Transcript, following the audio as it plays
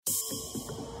Big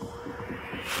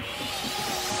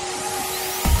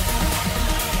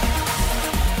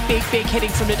hitting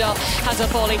from Nadal, has a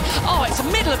volley. Oh, it's the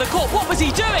middle of the court. What was he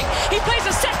doing? He plays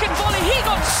a second volley. He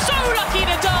got so lucky,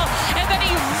 Nadal. And then he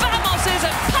vamoses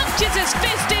and punches his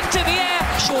fist into the air.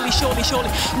 Surely.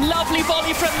 Lovely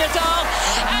volley from Nadal.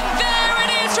 And there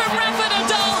it is from Rafa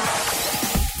Nadal.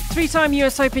 Three-time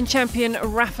US Open champion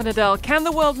Rafa Nadal. Can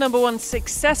the world number one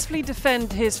successfully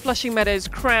defend his Flushing Meadows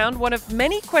crown? One of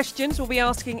many questions we'll be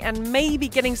asking and maybe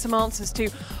getting some answers to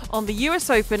on the US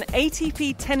Open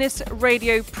ATP Tennis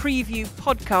Radio Preview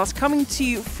podcast, coming to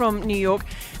you from New York.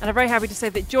 And I'm very happy to say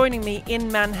that joining me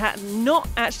in Manhattan, not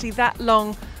actually that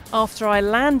long after I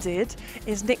landed,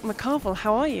 is Nick McCarvel.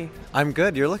 How are you? I'm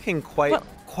good. You're looking quite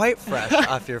fresh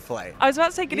off your flight. I was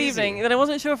about to say good evening, then I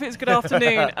wasn't sure if it was good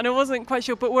afternoon, and I wasn't quite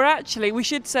sure. But we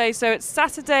should say, so it's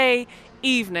Saturday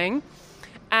evening,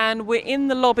 and we're in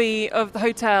the lobby of the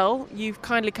hotel. You've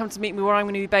kindly come to meet me where I'm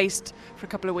going to be based for a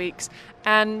couple of weeks.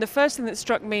 And the first thing that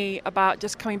struck me about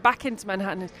just coming back into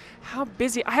Manhattan is how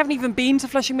busy. I haven't even been to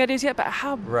Flushing Meadows yet, but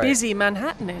how busy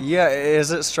Manhattan is. Yeah, is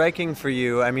it striking for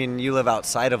you? I mean, you live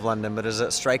outside of London, but is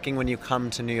it striking when you come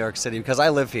to New York City? Because I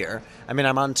live here. I mean,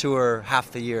 I'm on tour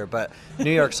half the year, but New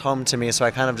York's home to me, so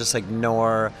I kind of just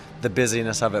ignore the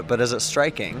busyness of it. But is it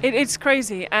striking? It's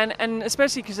crazy, and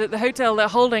especially because at the hotel they're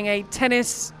holding a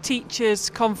tennis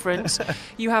teachers conference.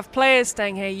 You have players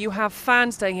staying here, you have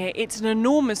fans staying here. It's an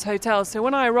enormous hotel. So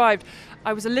when I arrived,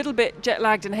 I was a little bit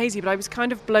jet-lagged and hazy, but I was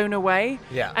kind of blown away.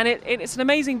 Yeah. And it's an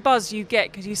amazing buzz you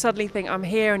get because you suddenly think, I'm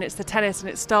here and it's the tennis and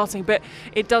it's starting, but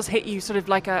it does hit you sort of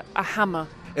like a hammer.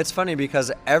 It's funny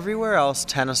because everywhere else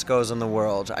tennis goes in the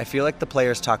world, I feel like the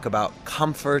players talk about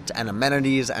comfort and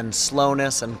amenities and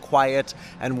slowness and quiet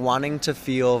and wanting to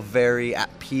feel very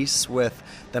at peace with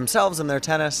themselves and their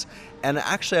tennis. And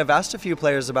actually, I've asked a few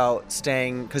players about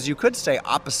staying, because you could stay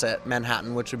opposite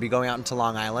Manhattan, which would be going out into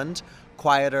Long Island,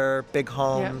 quieter, big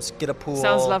homes, get a pool.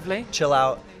 Sounds lovely. Chill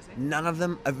out. None of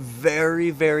them, very,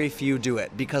 very few do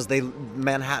it because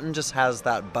Manhattan just has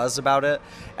that buzz about it.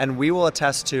 And we will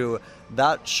attest to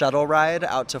that shuttle ride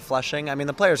out to Flushing. I mean,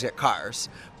 the players get cars,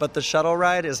 but the shuttle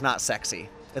ride is not sexy.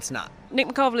 It's not. Nick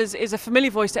McCarvel is a familiar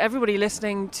voice to everybody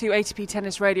listening to ATP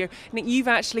Tennis Radio. Nick, you've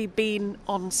actually been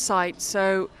on site,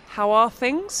 so how are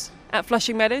things at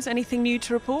Flushing Meadows? Anything new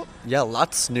to report? Yeah,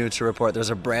 lots new to report. There's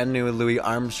a brand new Louis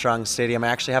Armstrong Stadium. I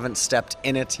actually haven't stepped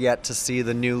in it yet to see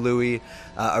the new Louis,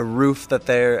 a roof that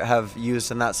they have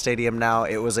used in that stadium now.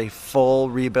 It was a full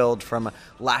rebuild from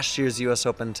last year's US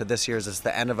Open to this year's. It's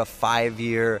the end of a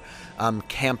 5-year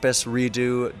campus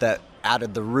redo that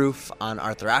added the roof on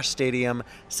Arthur Ashe Stadium,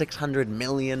 $600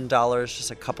 million,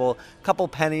 just a couple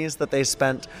pennies that they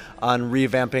spent on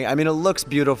revamping. I mean, it looks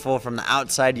beautiful from the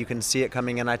outside. You can see it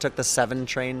coming in. I took the 7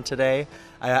 train today.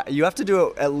 You have to do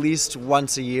it at least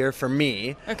once a year for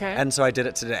me. Okay. And so I did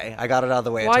it today. I got it out of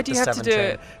the way. Why do you have to do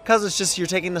it? Because it's just you're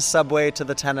taking the subway to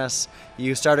the tennis.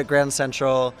 You start at Grand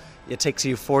Central. It takes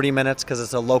you 40 minutes because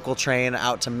it's a local train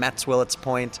out to Metz Willets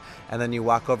Point, and then you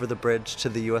walk over the bridge to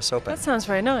the US Open. That sounds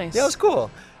very nice. Yeah, it was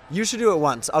cool. You should do it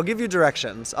once. I'll give you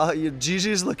directions.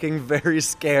 Gigi's looking very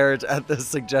scared at the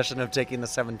suggestion of taking the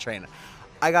 7 train.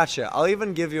 I got you. I'll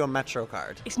even give you a Metro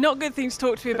card. It's not good things to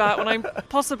talk to me about when I'm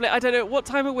possibly, I don't know what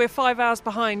time we're 5 hours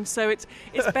behind, so it's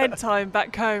bedtime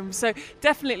back home. So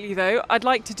definitely, though, I'd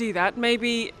like to do that.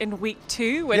 Maybe in week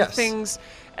 2 when things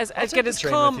get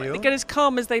as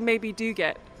calm as they maybe do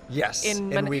get. Yes,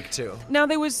 in week 2. Now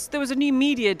there was a new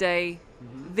media day.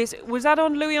 Was that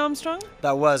on Louis Armstrong?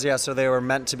 That was, yeah. So they were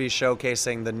meant to be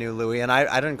showcasing the new Louis, and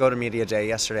I didn't go to media day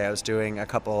yesterday. I was doing a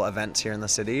couple events here in the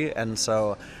city, and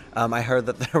so I heard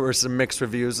that there were some mixed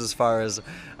reviews as far as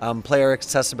player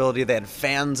accessibility. They had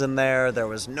fans in there. There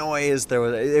was noise.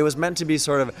 It was meant to be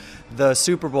sort of the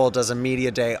Super Bowl does a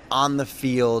media day on the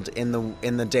field in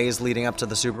the days leading up to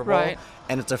the Super Bowl, right.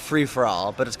 And it's a free for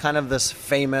all. But it's kind of this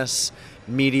famous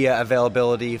media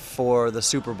availability for the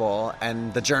Super Bowl,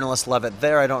 and the journalists love it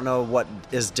there. I don't know what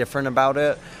is different about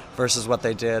it versus what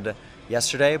they did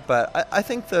yesterday, but I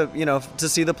think to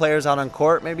see the players out on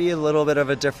court, maybe a little bit of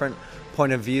a different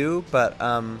point of view, but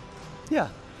yeah,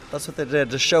 that's what they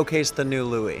did to showcase the new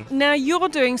Louis. Now you're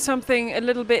doing something a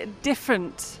little bit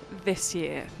different this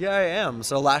year. Yeah, I am.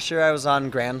 So last year I was on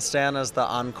Grandstand as the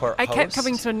on-court host. I kept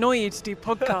coming to annoy you to do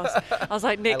podcasts. I was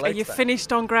like, Nick, are you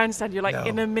finished on Grandstand? You're like, no.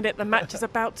 In a minute, the match is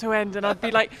about to end. And I'd be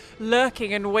like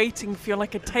lurking and waiting for you on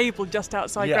like a table just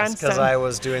outside Grandstand. Yes, because I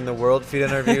was doing the World Feed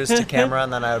interviews to camera,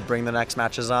 and then I would bring the next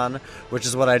matches on, which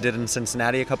is what I did in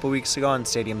Cincinnati a couple weeks ago on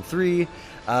Stadium 3.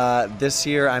 This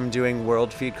year I'm doing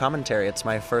World Feed commentary. It's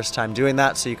my first time doing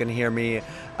that, so you can hear me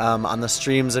on the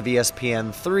streams of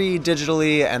ESPN3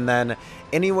 digitally, and then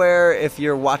anywhere if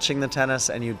you're watching the tennis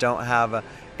and you don't have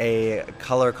a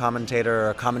color commentator or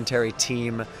a commentary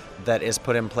team that is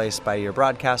put in place by your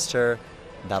broadcaster,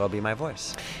 that'll be my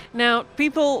voice. Now,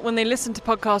 people, when they listen to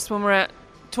podcasts when we're at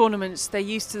tournaments, they're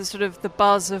used to the sort of the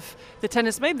buzz of the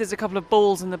tennis. Maybe there's a couple of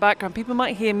balls in the background. People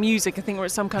might hear music and think we're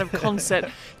at some kind of concert.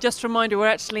 Just a reminder,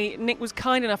 Nick was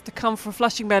kind enough to come from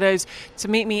Flushing Meadows to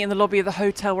meet me in the lobby of the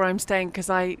hotel where I'm staying, because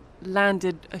I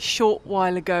landed a short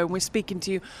while ago, and we're speaking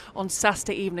to you on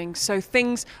Saturday evening. So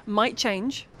things might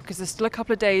change, because there's still a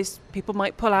couple of days. People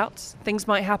might pull out, things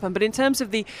might happen. But in terms of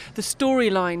the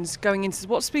storylines going into,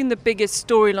 what's been the biggest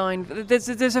storyline?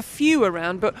 There's a few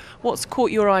around, but what's caught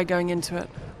your eye going into it?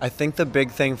 I think the big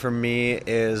thing for me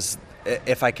is,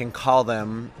 if I can call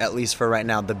them, at least for right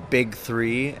now, the big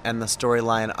three, and the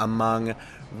storyline among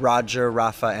Roger,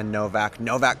 Rafa, and Novak.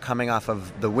 Novak coming off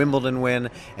of the Wimbledon win,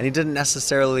 and he didn't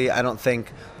necessarily, I don't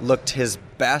think, looked his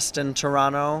best in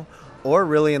Toronto or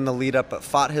really in the lead up, but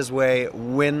fought his way,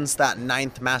 wins that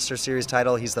 9th Masters Series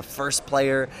title. He's the first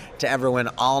player to ever win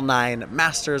all 9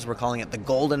 Masters. We're calling it the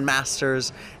Golden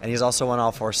Masters, and he's also won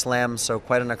all 4 slams, so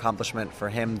quite an accomplishment for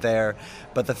him there.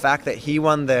 But the fact that he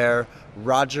won there,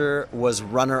 Roger was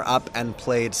runner-up and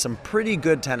played some pretty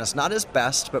good tennis. Not his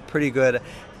best, but pretty good.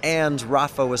 And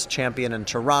Rafa was champion in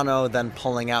Toronto, then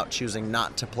pulling out, choosing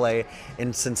not to play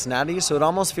in Cincinnati. So it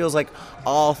almost feels like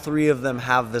all three of them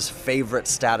have this favorite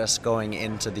status going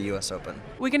into the US Open.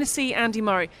 We're going to see Andy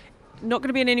Murray. Not going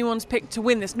to be in anyone's pick to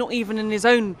win this, not even in his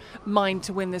own mind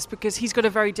to win this, because he's got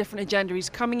a very different agenda. He's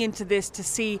coming into this to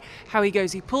see how he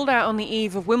goes. He pulled out on the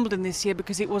eve of Wimbledon this year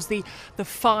because it was the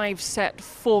 5-set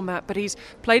format, but he's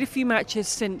played a few matches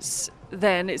since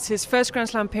then. It's his first Grand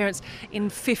Slam appearance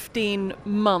in 15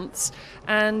 months,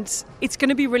 and it's going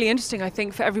to be really interesting, I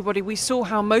think, for everybody. We saw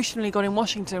how emotional he got in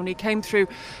Washington when he came through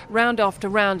round after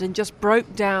round and just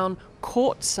broke down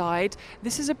courtside.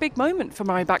 This is a big moment for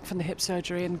Murray, back from the hip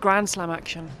surgery and Grand Slam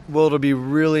action. Well, it'll be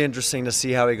really interesting to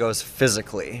see how he goes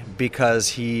physically, because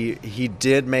he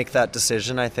did make that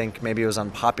decision. I think maybe it was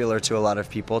unpopular to a lot of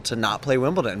people to not play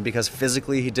Wimbledon, because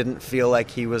physically he didn't feel like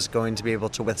he was going to be able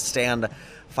to withstand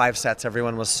 5 sets.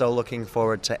 Everyone was so looking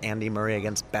forward to Andy Murray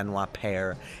against Benoit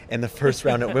Paire in the first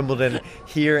round at Wimbledon.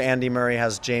 Here, Andy Murray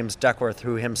has James Duckworth,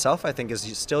 who himself I think is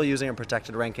still using a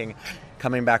protected ranking,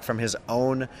 coming back from his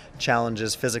own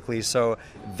challenges physically. So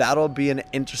that'll be an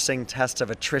interesting test of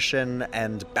attrition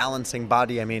and balancing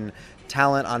body. I mean,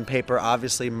 talent on paper,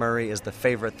 obviously Murray is the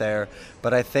favorite there,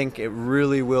 but I think it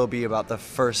really will be about the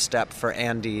first step for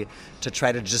Andy to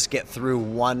try to just get through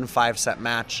one 5-set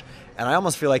match. And I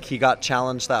almost feel like he got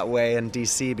challenged that way in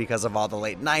DC because of all the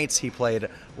late nights. He played,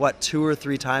 2 or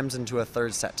 3 times into a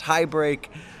 3rd set tiebreak.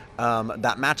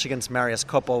 That match against Marius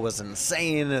Koppel was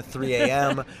insane, 3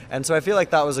 a.m. And so I feel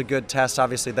like that was a good test.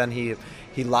 Obviously, then he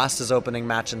lost his opening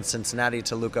match in Cincinnati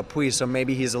to Luca Pouille, so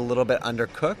maybe he's a little bit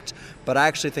undercooked. But I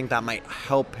actually think that might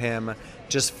help him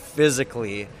just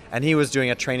physically. And he was doing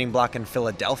a training block in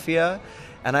Philadelphia.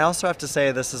 And I also have to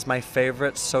say, this is my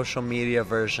favorite social media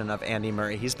version of Andy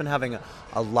Murray. He's been having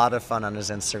a lot of fun on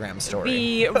his Instagram story.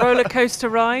 The roller coaster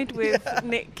ride with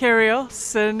Nick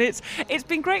Kyrgios, and it's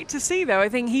been great to see, though. I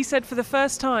think he said for the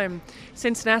first time,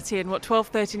 Cincinnati in 12,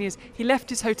 13 years, he left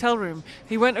his hotel room.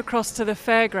 He went across to the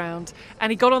fairground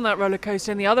and he got on that roller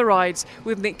coaster and the other rides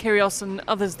with Nick Kyrgios and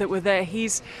others that were there.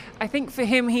 I think for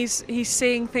him, he's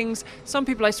seeing things. Some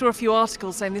people, I saw a few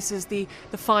articles saying this is the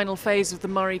final phase of the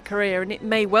Murray career, and it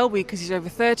may well be because he's over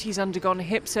 30, he's undergone a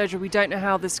hip surgery. We don't know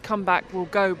how this comeback will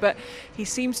go, but he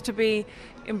seems to be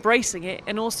embracing it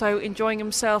and also enjoying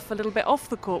himself a little bit off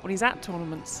the court when he's at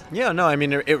tournaments. Yeah, no, I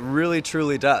mean, it really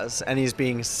truly does. And he's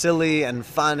being silly and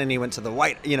fun, and he went to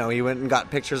he went and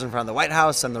got pictures in front of the White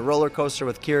House and the roller coaster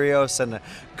with Kyrgios and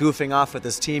goofing off with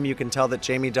his team. You can tell that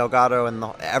Jamie Delgado and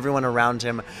everyone around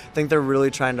him think they're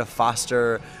really trying to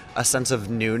foster a sense of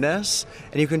newness.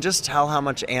 And you can just tell how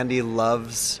much Andy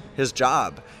loves his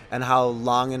job and how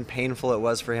long and painful it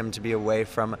was for him to be away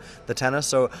from the tennis.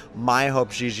 So my hope,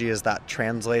 Gigi, is that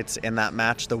translates in that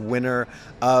match. The winner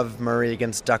of Murray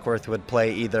against Duckworth would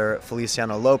play either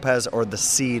Feliciano Lopez or the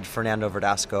seed Fernando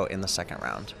Verdasco in the second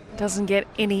round. Doesn't get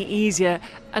any easier.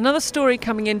 Another story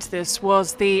coming into this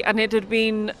was and it had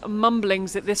been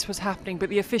mumblings that this was happening, but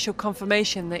the official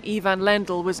confirmation that Ivan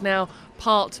Lendl was now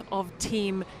part of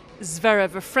Team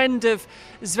Zverev, a friend of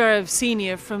Zverev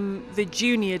Senior from the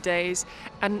junior days.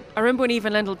 And I remember when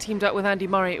Ivan Lendl teamed up with Andy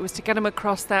Murray, it was to get him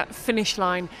across that finish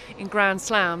line in Grand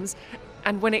Slams.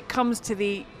 And when it comes to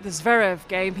the Zverev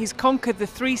game, he's conquered the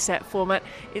 3-set format.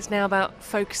 It's now about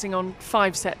focusing on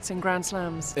 5 sets in Grand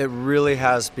Slams. It really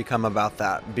has become about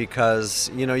that because,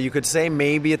 you could say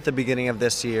maybe at the beginning of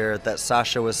this year that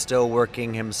Sasha was still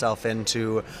working himself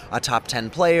into a top 10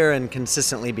 player and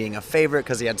consistently being a favorite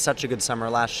because he had such a good summer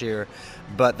last year.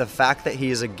 But the fact that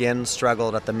he's again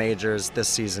struggled at the majors this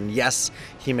season, yes,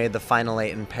 he made the final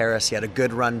 8 in Paris. He had a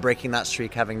good run breaking that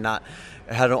streak,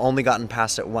 had only gotten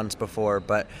past it once before,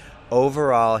 but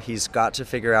overall he's got to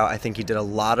figure out. I think he did a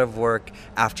lot of work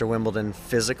after Wimbledon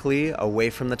physically away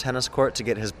from the tennis court to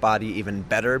get his body even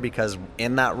better, because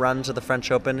in that run to the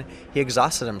French Open he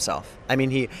exhausted himself. I mean,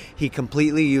 he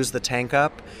completely used the tank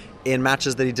up in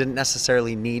matches that he didn't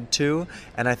necessarily need to,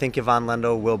 and I think Ivan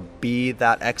Lendl will be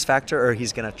that X factor, or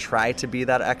he's going to try to be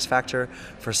that X factor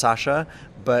for Sasha.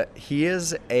 But he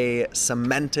is a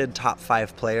cemented top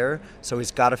 5 player, so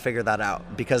he's got to figure that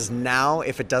out. Because now,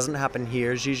 if it doesn't happen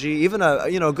here, Gigi, even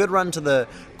a good run to the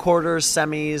quarters,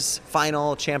 semis,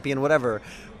 final, champion, whatever,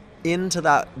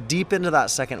 deep into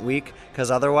that second week, because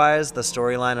otherwise the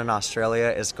storyline in Australia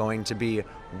is going to be,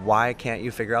 why can't you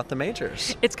figure out the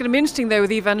majors? It's going to be interesting though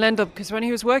with Ivan Lendl, because when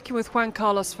he was working with Juan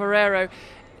Carlos Ferrero,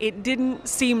 it didn't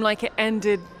seem like it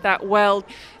ended that well.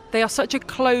 They are such a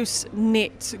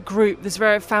close-knit group, the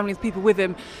Zverev family of people with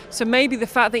him. So maybe the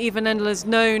fact that Ivan Lendl has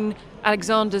known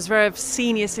Alexander Zverev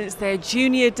Sr. since their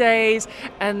junior days,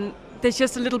 and there's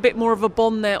just a little bit more of a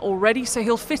bond there already, so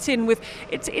he'll fit in with...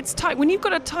 It's tight. When you've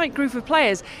got a tight group of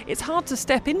players, it's hard to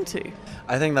step into.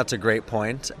 I think that's a great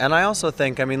point. And I also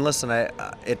think,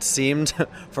 it seemed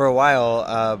for a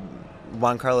while...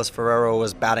 Juan Carlos Ferrero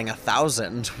was batting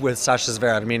 1,000 with Sasha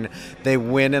Zverev. They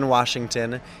win in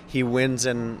Washington. He wins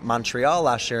in Montreal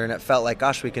last year, and it felt like,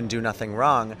 gosh, we can do nothing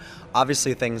wrong.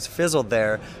 Obviously, things fizzled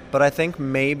there, but I think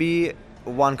maybe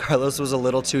Juan Carlos was a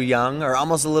little too young, or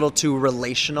almost a little too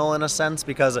relational in a sense,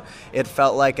 because it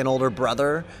felt like an older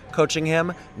brother coaching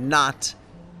him, not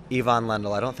Ivan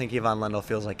Lendl. I don't think Ivan Lendl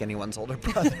feels like anyone's older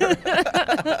brother.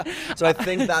 So I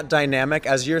think that dynamic,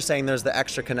 as you're saying, there's the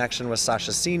extra connection with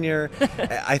Sasha Sr.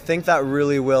 I think that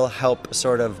really will help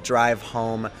sort of drive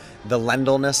home the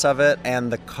Lendl-ness of it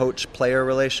and the coach-player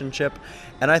relationship.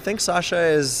 And I think Sasha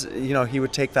is, he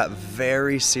would take that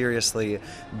very seriously,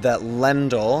 that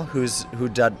Lendl,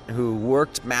 who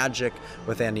worked magic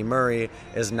with Andy Murray,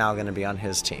 is now going to be on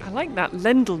his team. I like that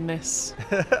Lendl-ness.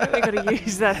 We're going to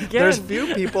use that again. There's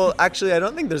few people, actually, I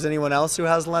don't think there's anyone else who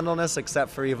has Lendl-ness except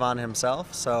for Ivan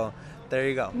himself, so... There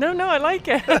you go. No, I like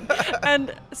it.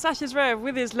 And Sasha Zverev,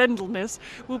 with his Lendl-ness,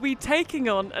 will be taking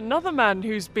on another man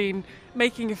who's been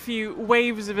making a few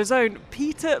waves of his own.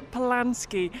 Peter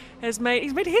Polansky he's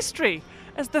made history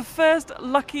as the first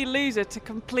lucky loser to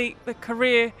complete the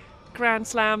career Grand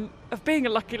Slam of being a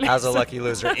lucky loser. As a lucky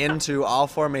loser, into all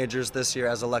 4 majors this year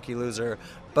as a lucky loser.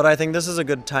 But I think this is a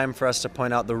good time for us to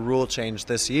point out the rule change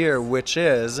this year, which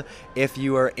is if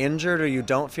you are injured or you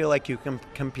don't feel like you can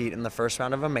compete in the first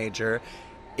round of a major,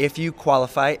 if you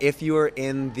qualify, if you are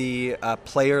in the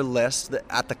player list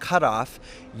at the cutoff,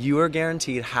 you are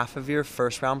guaranteed half of your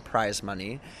first round prize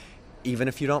money, even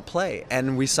if you don't play.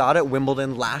 And we saw it at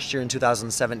Wimbledon last year in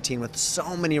 2017 with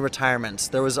so many retirements.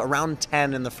 There was around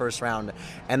 10 in the first round,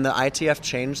 and the ITF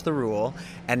changed the rule,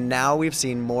 and now we've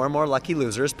seen more and more lucky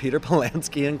losers, Peter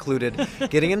Polansky included,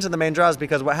 getting into the main draws,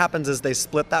 because what happens is they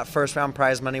split that first round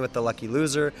prize money with the lucky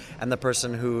loser and the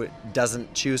person who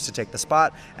doesn't choose to take the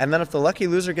spot. And then if the lucky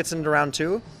loser gets into round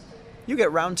 2, you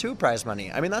get round 2 prize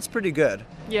money. That's pretty good.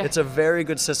 Yeah. It's a very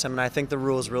good system, and I think the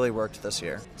rules really worked this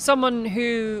year. Someone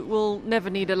who will never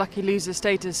need a lucky loser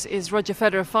status is Roger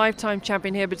Federer, 5-time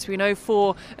champion here between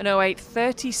 2004 and 2008,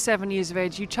 37 years of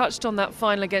age. You touched on that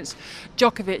final against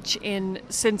Djokovic in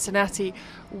Cincinnati,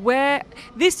 where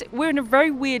we're in a very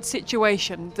weird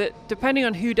situation that, depending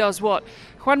on who does what,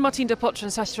 Juan Martín del Potro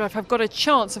and Sasha Zverev have got a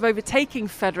chance of overtaking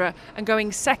Federer and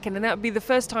going second, and that would be the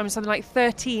first time in something like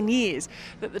 13 years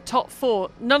that the top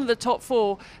 4, none of the top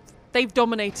 4, they've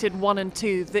dominated 1 and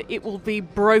 2, that it will be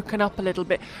broken up a little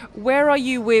bit. Where are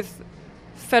you with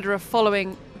Federer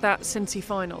following that Cincy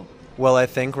final? Well, I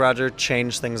think Roger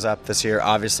changed things up this year,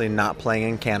 obviously not playing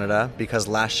in Canada, because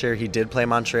last year he did play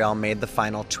Montreal, made the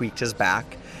final, tweaked his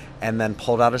back, and then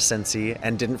pulled out of Cincy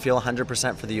and didn't feel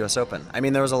 100% for the U.S. Open.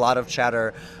 There was a lot of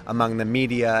chatter among the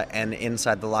media and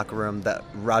inside the locker room that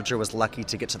Roger was lucky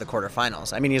to get to the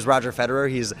quarterfinals. He's Roger Federer.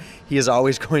 He is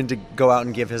always going to go out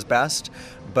and give his best,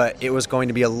 but it was going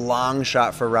to be a long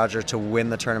shot for Roger to win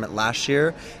the tournament last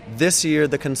year. This year,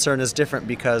 the concern is different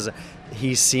because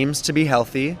he seems to be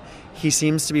healthy. He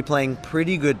seems to be playing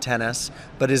pretty good tennis,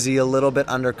 but is he a little bit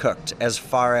undercooked as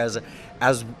far as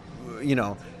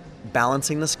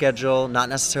balancing the schedule, not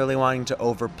necessarily wanting to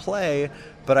overplay,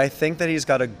 but I think that he's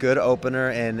got a good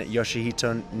opener in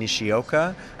Yoshihito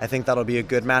Nishioka. I think that'll be a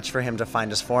good match for him to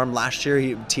find his form. Last year,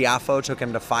 Tiafoe took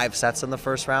him to 5 sets in the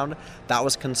first round. That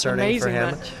was concerning for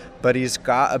him. Match. But he's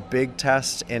got a big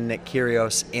test in Nick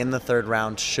Kyrgios in the third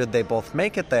round, should they both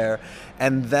make it there.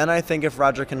 And then I think if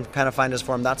Roger can kind of find his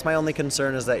form, that's my only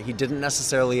concern, is that he didn't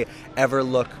necessarily ever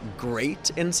look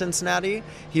great in Cincinnati.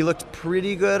 He looked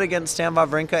pretty good against Stan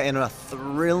Wawrinka in a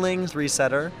thrilling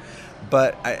 3-setter.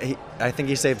 But I think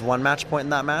he saved 1 match point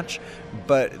in that match.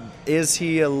 But does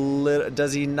he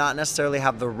not necessarily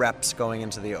have the reps going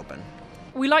into the Open?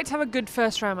 We like to have a good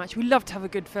first round match. We love to have a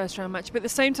good first round match. But at the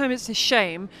same time, it's a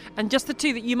shame. And just the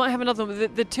two that you might have another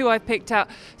one, the two I picked out,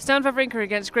 Stan Wawrinka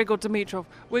against Grigor Dimitrov.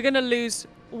 We're going to lose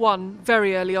one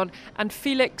very early on, and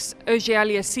Felix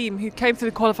Auger-Aliassime, who came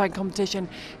through the qualifying competition,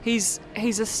 he's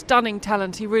a stunning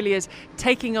talent. He really is,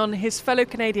 taking on his fellow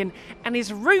Canadian and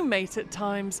his roommate at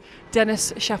times,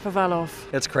 Denis Shapovalov.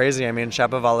 It's crazy. I mean,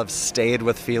 Shapovalov stayed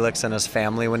with Felix and his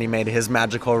family when he made his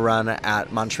magical run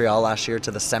at Montreal last year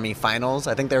to the semifinals.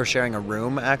 I think they were sharing a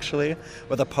room, actually,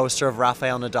 with a poster of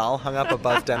Rafael Nadal hung up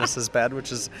above Denis's bed,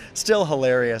 which is still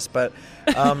hilarious. But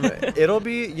it'll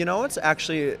be, it's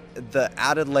actually the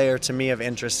added layer to me of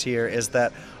interest here is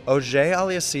that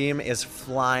Auger-Aliassime is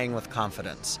flying with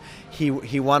confidence.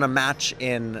 He won a match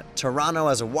in Toronto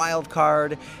as a wild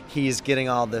card. He's getting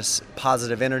all this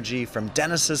positive energy from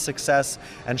Denis's success.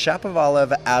 And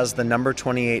Shapovalov, as the number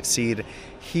 28 seed,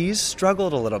 he's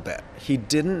struggled a little bit. He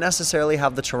didn't necessarily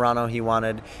have the Toronto he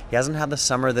wanted. He hasn't had the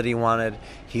summer that he wanted.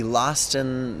 He lost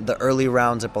in the early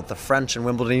rounds at both the French and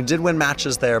Wimbledon. He did win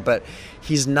matches there, but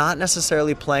he's not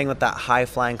necessarily playing with that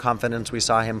high-flying confidence we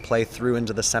saw him play through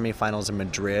into the semifinals in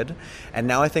Madrid. And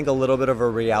now I think a little bit of a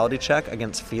reality check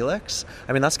against Felix.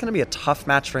 I mean, that's going to be a tough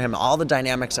match for him. All the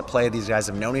dynamics at play, these guys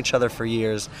have known each other for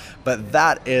years, but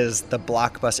that is the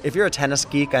blockbuster. If you're a tennis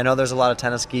geek, I know there's a lot of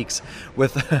tennis geeks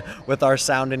with our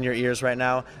sound in your ears right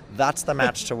now, that's the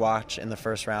match to watch in the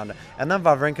first round. And then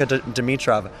Wawrinka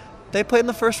Dimitrov, they played in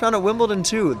the first round at Wimbledon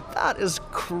too. That is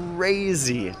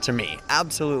crazy to me.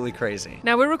 Absolutely crazy.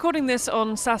 Now, we're recording this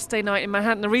on Saturday night in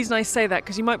Manhattan. The reason I say that,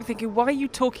 because you might be thinking, why are you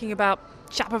talking about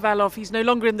Shapovalov? He's no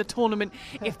longer in the tournament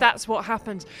if that's what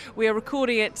happens. We are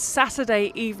recording it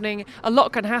Saturday evening. A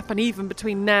lot can happen even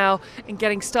between now and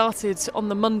getting started on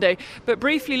the Monday. But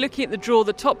briefly looking at the draw,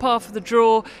 the top half of the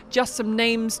draw, just some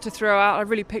names to throw out. I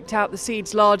really picked out the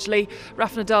seeds largely.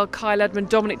 Rafa Nadal, Kyle Edmund,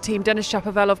 Dominic Thiem, Denis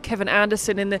Shapovalov, Kevin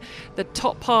Anderson in the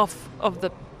top half of the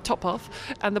top half,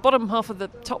 and the bottom half of the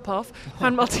top half,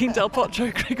 Juan Martín del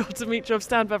Potro, Grigor Dimitrov,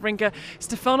 Stan Wawrinka,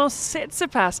 Stefanos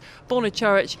Tsitsipas, Borna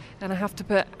Coric, and I have to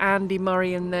put Andy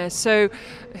Murray in there. So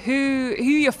who are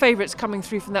your favourites coming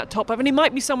through from that top half? And it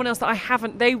might be someone else that I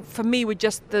haven't. They, for me, were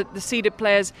just the seeded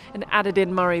players and added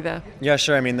in Murray there. Yeah,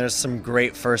 sure. I mean, there's some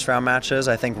great first round matches.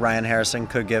 I think Ryan Harrison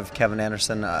could give Kevin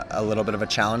Anderson a little bit of a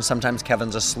challenge. Sometimes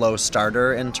Kevin's a slow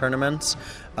starter in tournaments.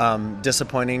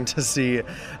 Disappointing to see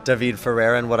David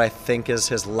Ferrer in what I think is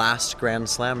his last Grand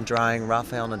Slam, drawing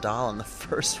Rafael Nadal in the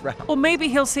first round. Or maybe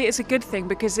he'll see it's a good thing,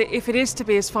 because if it is to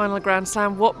be his final Grand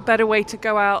Slam, what better way to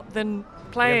go out than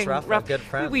playing Rafa, good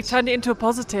friends. We turned it into a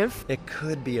positive. It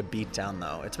could be a beatdown,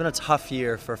 though. It's been a tough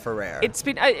year for Ferrer. It's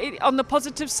been on the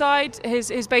positive side.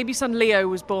 His baby son Leo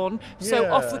was born,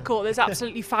 so off the court, there's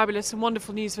absolutely fabulous and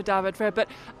wonderful news for David Ferrer. But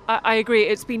I agree,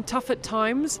 it's been tough at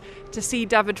times to see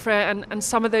David Ferrer and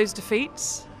some of those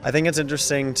defeats. I think it's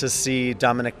interesting to see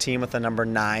Dominic Thiem with the number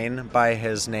 9 by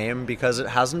his name, because it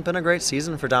hasn't been a great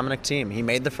season for Dominic Thiem. He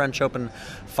made the French Open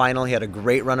final. He had a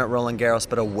great run at Roland Garros,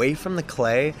 but away from the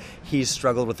clay, he's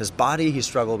struggled with his body. He's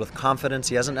struggled with confidence.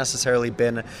 He hasn't necessarily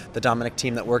been the Dominic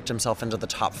Thiem that worked himself into the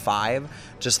top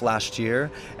 5 just last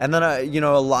year. And then,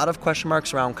 a lot of question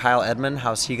marks around Kyle Edmund.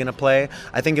 How's he going to play?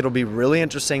 I think it'll be really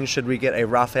interesting should we get a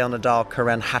Rafael Nadal,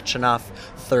 Karen Khachanov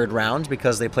third round,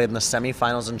 because they played in the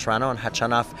semifinals in Toronto, and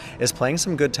Khachanov is playing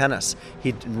some good tennis.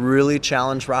 He really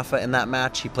challenged Rafa in that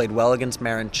match. He played well against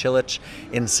Marin Cilic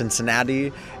in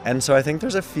Cincinnati. And so I think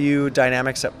there's a few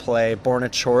dynamics at play. Borna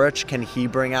Coric, can he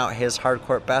bring out his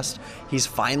hardcourt best? He's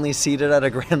finally seeded at a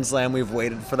Grand Slam. We've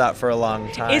waited for that for a long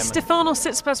time. Is Stefanos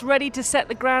Tsitsipas ready to set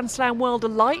the Grand Slam world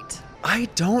alight? I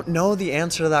don't know the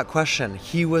answer to that question.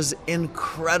 He was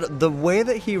incredible. The way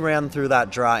that he ran through that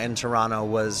draw in Toronto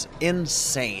was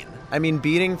insane. I mean,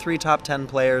 beating 3 top 10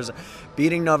 players,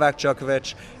 beating Novak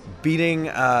Djokovic, beating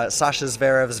Sasha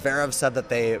Zverev. Zverev said that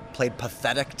they played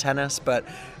pathetic tennis, but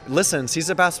listen,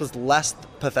 Tsitsipas was less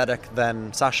pathetic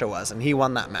than Sasha was, and he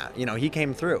won that match. He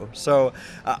came through. So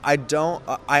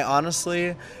I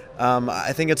honestly,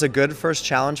 I think it's a good first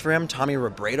challenge for him. Tommy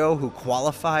Robredo, who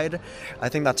qualified, I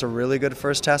think that's a really good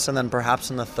first test. And then perhaps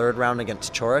in the third round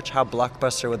against Coric, how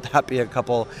blockbuster would that be? A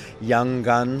couple young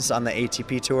guns on the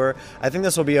ATP Tour. I think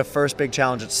this will be a first big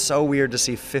challenge. It's so weird to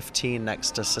see 15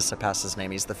 next to Tsitsipas's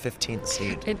name. He's the 15th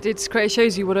seed. It's great. It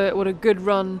shows you what a good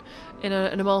run in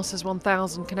a Masters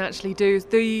 1000 can actually do.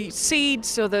 The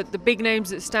seeds, or the big names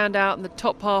that stand out in the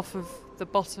top half of the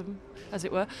bottom, as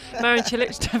it were, Marin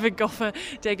Cilic, David Goffin,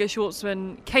 Diego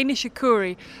Schwartzman, Kei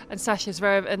Nishikori and Sasha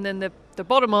Zverev, and then the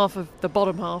bottom half of the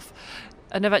bottom half,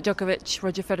 Novak Djokovic,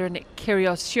 Roger Federer, Nick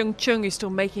Kyrgios, Xiong Chung, who's still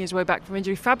making his way back from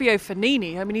injury, Fabio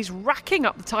Fognini. I mean, he's racking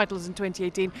up the titles in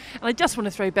 2018. And I just want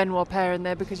to throw Benoit Paire in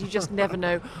there because you just never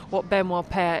know what Benoit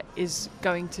Paire is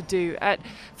going to do.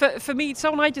 For me,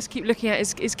 someone I just keep looking at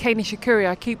is Kei Nishikori.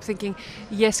 I keep thinking,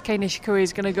 yes, Kei Nishikori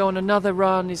is going to go on another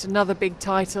run, is another big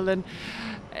title, and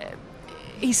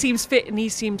he seems fit and he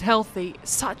seemed healthy.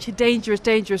 Such a dangerous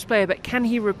player, but can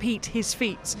he repeat his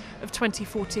feats of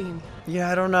 2014?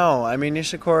 Yeah, I don't know. I mean,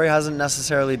 Nishikori hasn't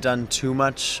necessarily done too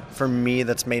much for me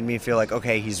that's made me feel like,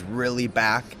 okay, he's really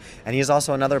back. And he's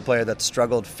also another player that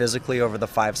struggled physically over the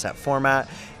 5-set format.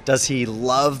 Does he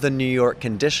love the New York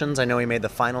conditions? I know he made the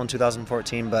final in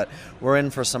 2014, but we're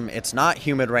in for some, it's not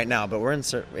humid right now, but we're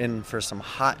in for some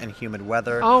hot and humid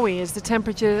weather. Oh, is the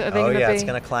temperature, are they going to be? Oh, yeah, it's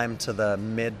going to climb to the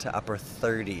mid to upper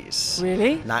 30s.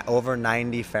 Really? Not over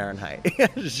 90 Fahrenheit.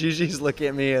 Gigi's looking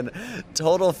at me in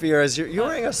total fear. As you're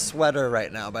wearing a sweater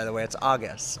right now, by the way. It's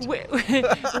August.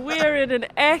 We're in an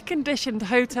air-conditioned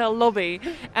hotel lobby,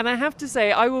 and I have to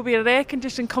say, I will be in an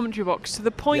air-conditioned commentary box to the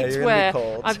point where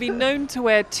I've been known to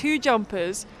wear 2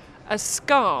 jumpers, a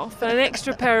scarf and an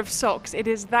extra pair of socks. It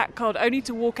is that cold, only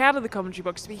to walk out of the commentary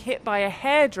box to be hit by a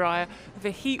hairdryer with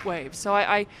a heat wave. So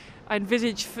I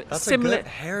envisage That's similar. That's a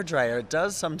good hairdryer. It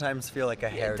does sometimes feel like a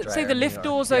hairdryer. Say the lift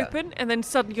doors open, and then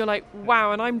suddenly you're like,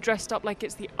 wow, and I'm dressed up like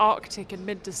it's the Arctic in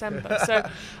mid-December. So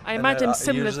I imagine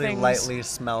similar usually things. Lightly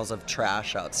smells of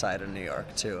trash outside of New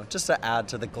York too, just to add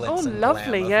to the glitz and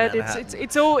lovely, glam of yeah.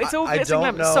 It's all glitz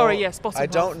and glam. Sorry, yes, bottom half. I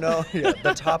don't know. Yeah,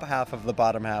 the top half of the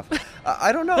bottom half.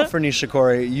 I don't know for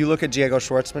Nishikori. You look at Diego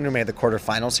Schwartzman, who made the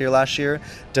quarterfinals here last year.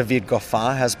 David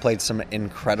Goffin has played some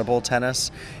incredible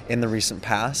tennis in the recent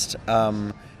past.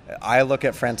 I look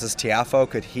at Francis Tiafoe.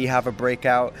 Could he have a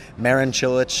breakout? Marin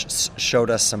Cilic showed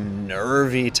us some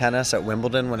nervy tennis at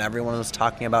Wimbledon when everyone was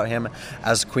talking about him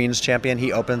as Queen's champion.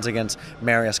 He opens against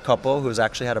Marius Koppel, who's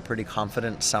actually had a pretty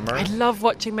confident summer. I love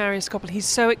watching Marius Koppel. He's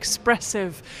so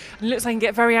expressive. It looks like he can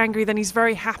get very angry, then he's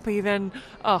very happy, then,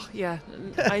 oh, yeah,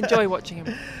 I enjoy watching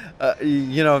him.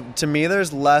 To me,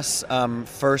 there's less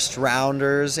first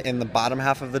rounders in the bottom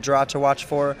half of the draw to watch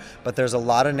for, but there's a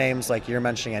lot of names like you're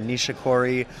mentioning, a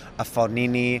Nishikori, a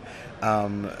Fognini,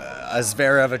 a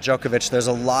Zverev, a Djokovic. There's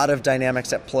a lot of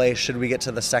dynamics at play should we get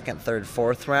to the second, third,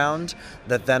 fourth round,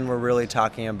 that then we're really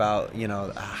talking about,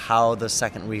 how the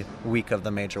second week of the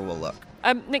major will look.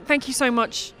 Nick, thank you so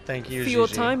much for your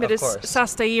time. It is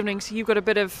Saturday evening, so you've got a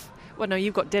bit of... Well, no,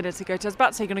 you've got dinner to go to. I was about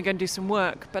to say you're going to go and do some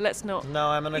work, but let's not. No,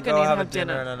 I'm going to go have a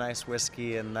dinner and a nice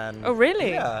whiskey, and then... Oh,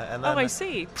 really? Yeah. And then I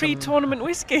see. Pre-tournament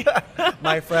whiskey.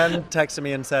 My friend texted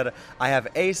me and said, I have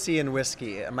AC and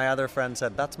whiskey. And my other friend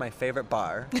said, that's my favorite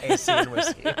bar, AC and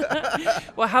whiskey.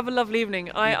 Well, have a lovely evening.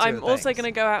 I'm also going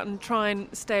to go out and try and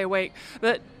stay awake.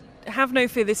 But have no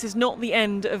fear, this is not the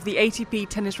end of the ATP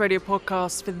Tennis Radio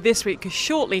podcast for this week, because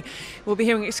shortly we'll be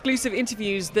hearing exclusive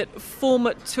interviews that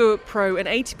former Tour Pro and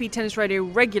ATP Tennis Radio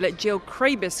regular Jill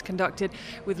Craybas conducted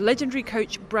with legendary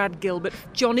coach Brad Gilbert,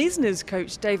 John Isner's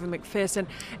coach David Macpherson,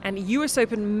 and US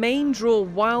Open main draw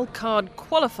wildcard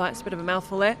qualifier, it's a bit of a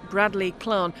mouthful there, Bradley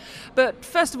Klahn. But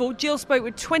first of all, Jill spoke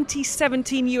with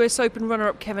 2017 US Open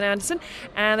runner-up Kevin Anderson,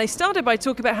 and they started by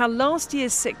talking about how last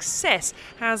year's success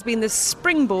has been the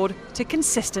springboard to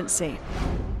consistency.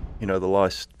 The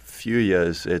last few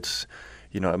years, it's,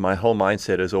 my whole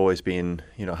mindset has always been,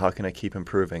 how can I keep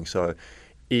improving? So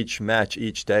each match,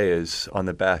 each day is on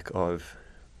the back of,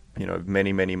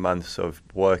 many, many months of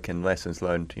work and lessons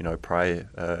learned, prior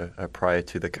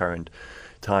to the current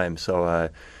time. So,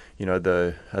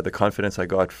 the confidence I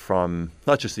got from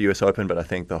not just the US Open, but I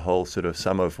think the whole sort of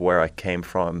sum of where I came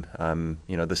from,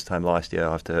 this time last year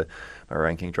after my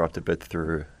ranking dropped a bit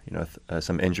through,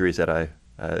 some injuries that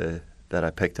I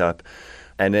picked up.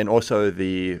 And then also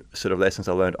the sort of lessons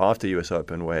I learned after US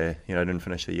Open where, I didn't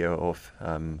finish the year off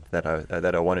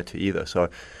that I wanted to either. So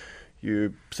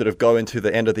you sort of go into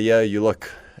the end of the year, you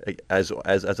look, as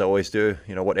I always do,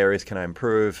 what areas can I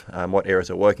improve, what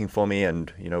areas are working for me,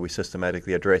 and we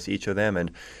systematically address each of them.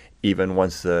 And even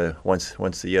once the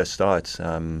year starts,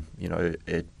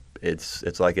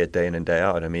 it's like it day in and day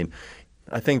out. I mean,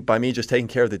 I think by me just taking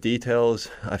care of the details,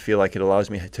 I feel like it allows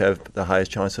me to have the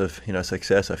highest chance of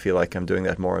success. I feel like I'm doing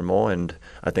that more and more, and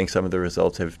I think some of the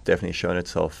results have definitely shown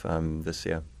itself this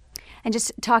year. And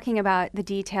just talking about the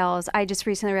details, I just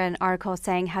recently read an article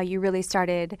saying how you really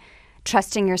started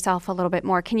trusting yourself a little bit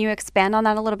more. Can you expand on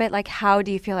that a little bit? Like, how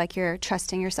do you feel like you're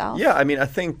trusting yourself? Yeah, I mean, I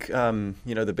think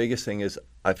the biggest thing is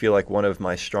I feel like one of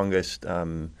my strongest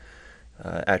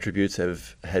attributes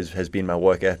has been my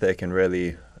work ethic and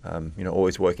really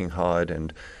always working hard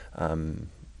and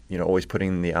always putting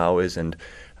in the hours, and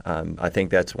I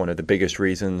think that's one of the biggest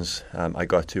reasons I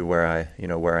got to where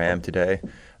I am today.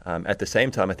 At the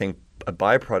same time, I think a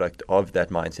byproduct of that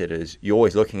mindset is you're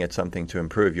always looking at something to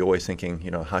improve. You're always thinking,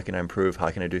 how can I improve? How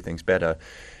can I do things better?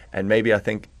 And maybe I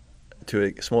think to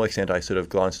a small extent I sort of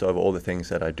glanced over all the things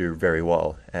that I do very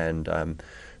well, and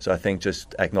so I think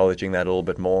just acknowledging that a little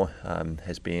bit more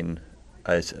has been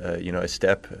a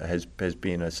step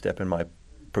in my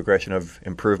progression of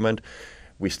improvement.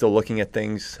 We're still looking at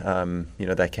things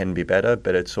that can be better,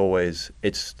 but it's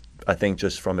I think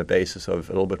just from a basis of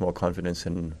a little bit more confidence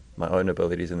in my own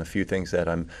abilities and the few things that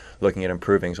I'm looking at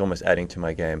improving is almost adding to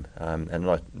my game, and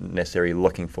not necessarily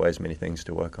looking for as many things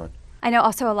to work on. I know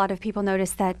also a lot of people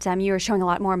noticed that you were showing a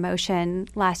lot more emotion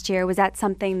last year. Was that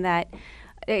something that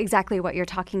exactly what you're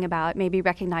talking about, maybe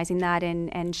recognizing that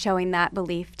and showing that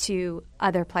belief to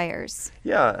other players?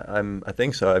 Yeah, I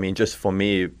think so. I mean, just for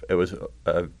me, it was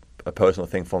a personal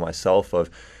thing for myself of,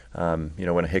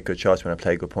 when I hit good shots, when I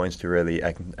play good points, to really,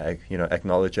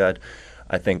 acknowledge that.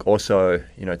 I think also,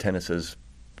 tennis is,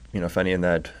 funny in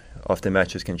that often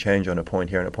matches can change on a point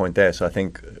here and a point there. So I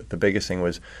think the biggest thing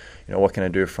was, what can I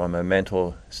do from a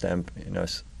mental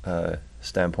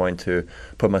standpoint to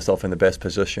put myself in the best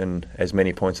position as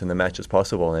many points in the match as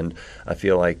possible. And I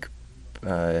feel like,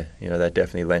 that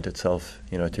definitely lent itself,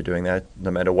 to doing that,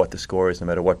 no matter what the score is, no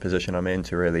matter what position I'm in,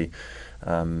 to really,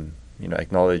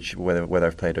 acknowledge whether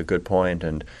I've played a good point,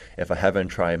 and if I haven't,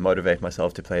 try and motivate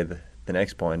myself to play the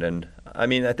next point. And I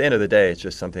mean, at the end of the day, it's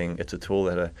just it's a tool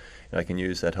that I can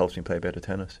use that helps me play better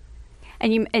tennis.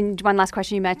 And one last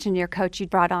question, you mentioned your coach, you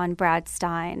brought on Brad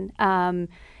Stein.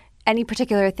 Any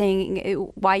particular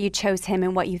thing, why you chose him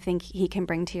and what you think he can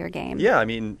bring to your game? Yeah, I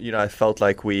mean, I felt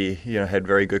like we, had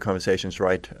very good conversations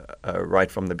right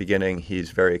from the beginning.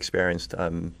 He's very experienced,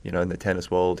 in the tennis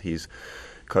world. He's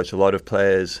coached a lot of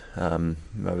players,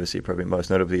 obviously probably most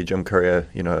notably Jim Courier,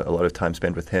 a lot of time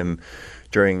spent with him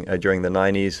during the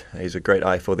 90s. He's a great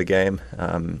eye for the game,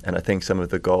 and I think some of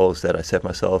the goals that I set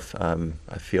myself,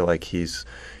 I feel like he's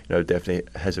definitely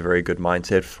has a very good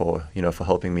mindset for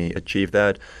helping me achieve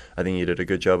that. I think he did a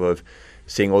good job of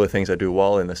seeing all the things I do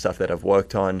well and the stuff that I've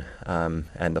worked on,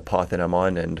 and the path that I'm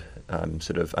on, and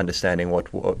sort of understanding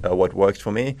what works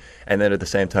for me, and then at the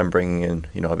same time bringing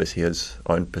in obviously his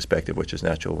own perspective, which is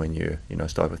natural when you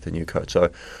start with a new coach. So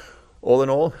all in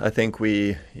all, I think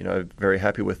we very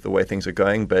happy with the way things are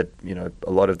going, but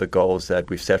a lot of the goals that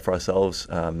we've set for ourselves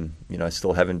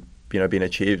still haven't been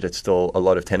achieved. It's still a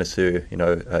lot of tennis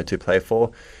to play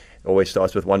for. It always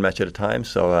starts with one match at a time,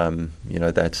 so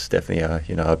that's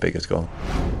definitely our biggest goal.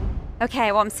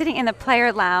 Okay, well, I'm sitting in the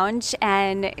player lounge,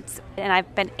 and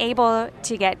I've been able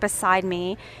to get beside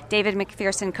me David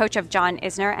Macpherson, coach of John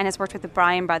Isner, and has worked with the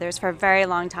Bryan brothers for a very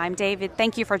long time. David,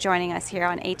 thank you for joining us here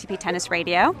on ATP Tennis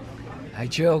Radio. Hi,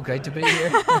 Jill. Great to be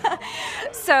here.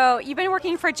 So you've been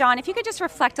working for John. If you could just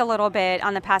reflect a little bit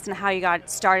on the past and how you got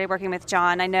started working with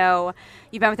John. I know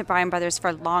you've been with the Bryan brothers for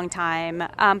a long time,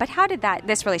 but how did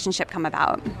this relationship come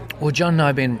about? Well, John and I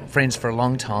have been friends for a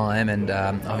long time, and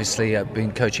obviously I've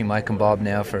been coaching Mike and Bob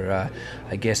now for,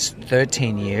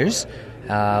 13 years.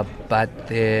 But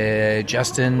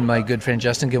Justin, my good friend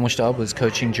Justin Gilmore was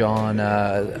coaching John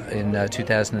in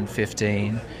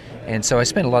 2015. And so I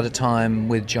spent a lot of time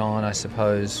with John, I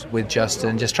suppose, with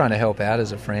Justin, just trying to help out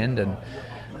as a friend.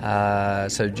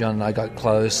 And so John and I got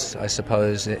close, I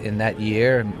suppose, in that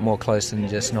year, more close than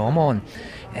just normal.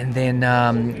 And then,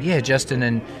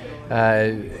 Justin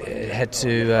had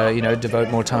to, devote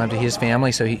more time to his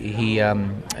family. So he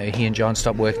and John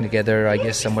stopped working together, I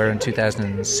guess, somewhere in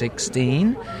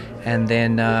 2016. And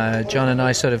then John and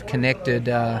I sort of connected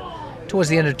towards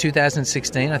the end of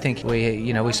 2016. I think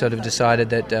we sort of decided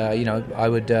that, I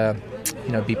would,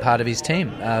 be part of his team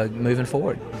moving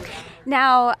forward.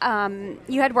 Now,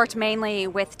 you had worked mainly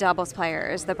with doubles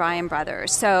players, the Bryan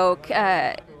brothers. So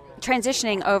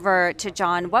transitioning over to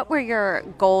John, what were your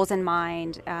goals in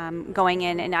mind going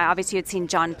in? And obviously you had seen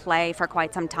John play for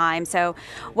quite some time. So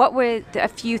what were a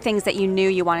few things that you knew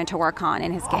you wanted to work on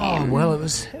in his game? Well, it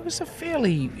was a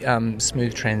fairly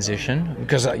smooth transition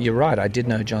because you're right, I did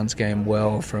know John's game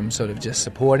well from sort of just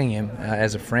supporting him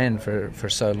as a friend for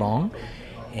so long.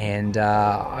 And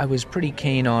I was pretty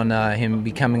keen on him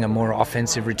becoming a more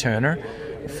offensive returner,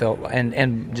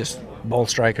 and just ball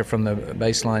striker from the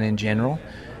baseline in general.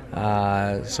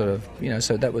 So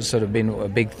that was sort of been a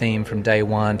big theme from day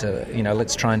one to,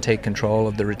 let's try and take control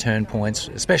of the return points,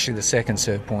 especially the second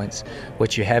serve points,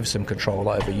 which you have some control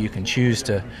over. You can choose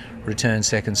to return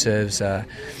second serves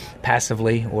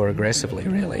passively or aggressively,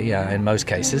 really, in most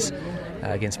cases.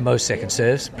 Against most second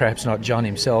serves, perhaps not John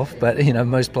himself, but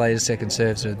most players' second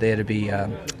serves are there to be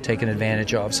taken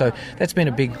advantage of. So that's been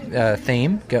a big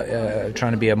theme,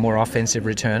 trying to be a more offensive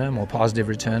returner, more positive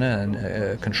returner,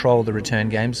 and control the return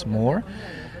games more,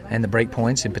 and the break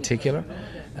points in particular.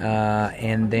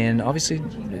 And then obviously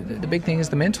the big thing is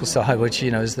the mental side, which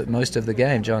is that most of the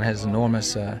game. John has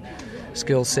enormous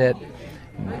skill set,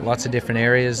 lots of different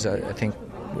areas. I think.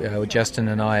 Justin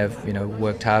and I have,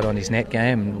 worked hard on his net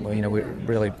game, and we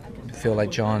really feel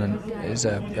like John is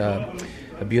a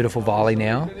beautiful volley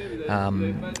now,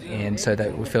 and so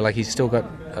that we feel like he's still got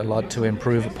a lot to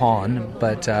improve upon.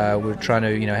 But we're trying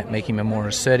to, make him a more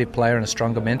assertive player and a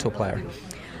stronger mental player.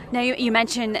 Now, you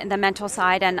mentioned the mental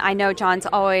side, and I know John's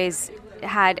always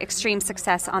had extreme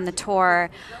success on the tour.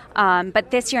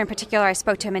 But this year in particular, I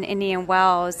spoke to him in Indian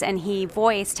Wells, and he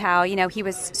voiced how, he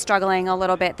was struggling a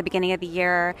little bit at the beginning of the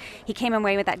year. He came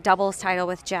away with that doubles title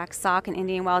with Jack Sock in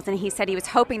Indian Wells, and he said he was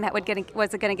hoping that was going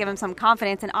to give him some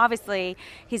confidence. And obviously,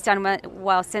 he's done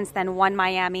well since then. Won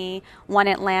Miami, won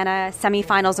Atlanta,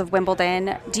 semifinals of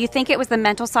Wimbledon. Do you think it was the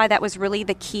mental side that was really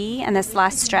the key in this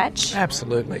last stretch?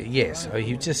 Absolutely, yes.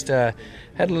 He just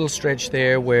had a little stretch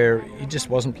there where he just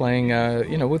wasn't playing,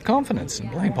 with confidence and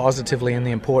playing positively in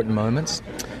the important moments,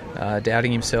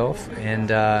 doubting himself, and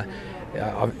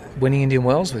winning Indian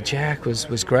Wells with Jack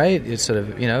was great. It sort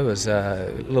of, was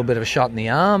a little bit of a shot in the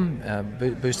arm,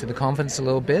 boosted the confidence a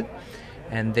little bit,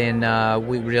 and then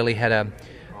we really had a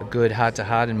good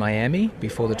heart-to-heart in Miami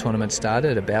before the tournament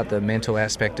started about the mental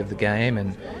aspect of the game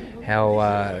and how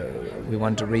we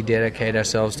wanted to rededicate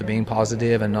ourselves to being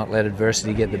positive and not let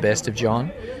adversity get the best of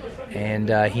John. And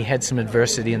he had some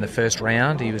adversity in the first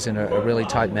round. He was in a really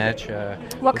tight match.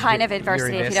 What kind of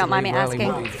adversity, if you don't mind me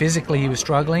asking? Physically, he was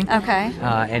struggling. Okay.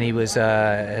 And he was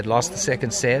had lost the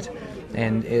second set.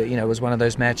 And, it was one of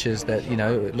those matches that,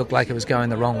 it looked like it was going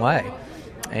the wrong way.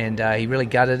 And he really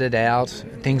gutted it out.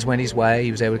 Things went his way.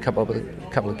 He was able to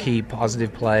couple of key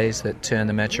positive plays that turned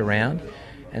the match around.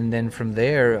 And then from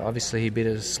there, obviously, he beat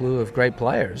a slew of great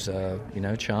players,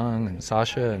 Chang and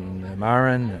Sasha and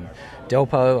Marin and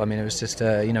Delpo. I mean, it was just,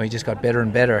 he just got better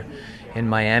and better in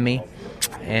Miami.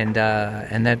 And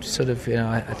that sort of,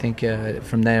 I think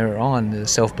from there on, the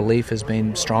self-belief has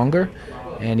been stronger,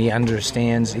 and he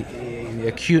understands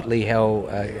acutely how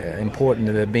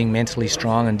important being mentally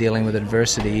strong and dealing with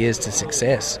adversity is to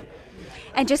success.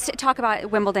 And just to talk about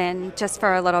Wimbledon just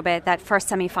for a little bit, that first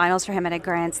semifinals for him at a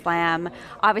Grand Slam,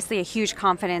 obviously a huge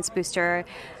confidence booster.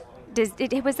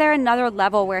 Was there another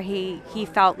level where he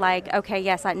felt like, okay,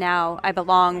 yes, now I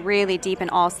belong really deep in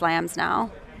all slams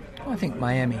now? Well, I think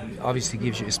Miami obviously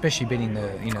gives you, especially beating the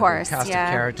the cast of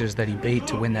characters that he beat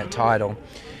to win that title,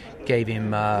 gave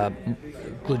him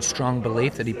good, strong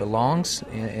belief that he belongs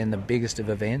in the biggest of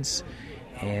events.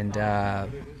 And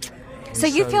So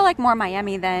you feel like more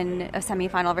Miami than a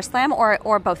semifinal of a slam,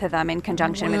 or both of them in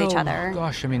conjunction with each other?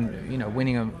 Gosh, I mean,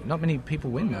 winning not many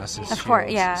people win Masters. Of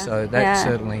course, yeah. So that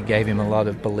certainly gave him a lot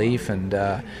of belief and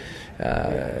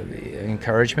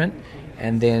encouragement.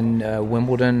 And then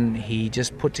Wimbledon, he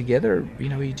just put together,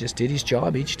 he just did his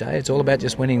job each day. It's all about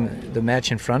just winning the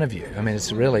match in front of you. I mean,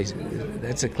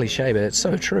 that's a cliche, but it's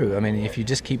so true. I mean, if you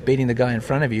just keep beating the guy in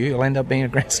front of you, you'll end up being a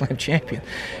Grand Slam champion.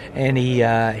 And he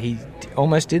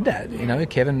almost did that.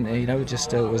 Kevin,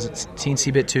 just was a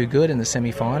teensy bit too good in the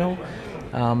semi-final.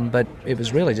 But it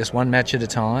was really just one match at a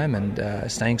time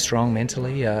and staying strong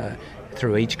mentally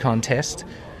through each contest.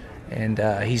 And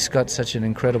he's got such an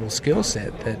incredible skill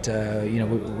set that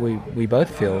we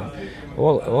both feel,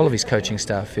 all of his coaching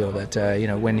staff feel that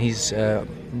when he's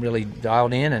really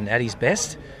dialed in and at his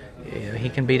best, he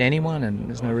can beat anyone, and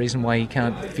there's no reason why he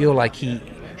can't feel like he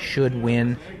should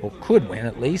win, or could win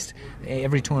at least,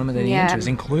 every tournament that he enters,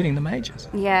 including the majors.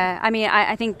 Yeah, I mean,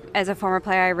 I think as a former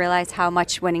player, I realized how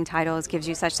much winning titles gives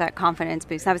you such that confidence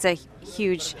boost. That was a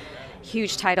huge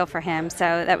title for him,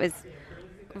 so that was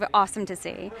awesome to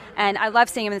see. And I love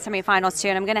seeing him in the semifinals too.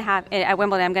 And at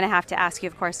Wimbledon, I'm going to have to ask you,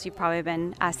 of course, you've probably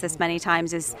been asked this many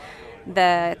times, is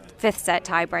the fifth set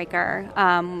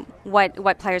tiebreaker.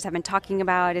 What players have been talking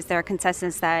about? Is there a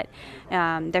consensus that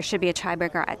there should be a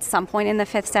tiebreaker at some point in the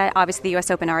fifth set? Obviously, the U.S.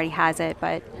 Open already has it,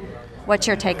 but what's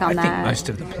your take on that? I think most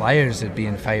of the players would be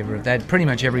in favour of that. Pretty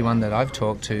much everyone that I've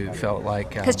talked to felt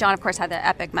like... Because John, of course, had the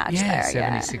epic match there.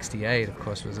 70-68, of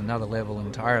course, was another level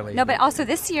entirely. No, but also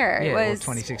this year it was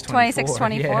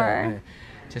 26-24. Yeah,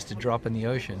 just a drop in the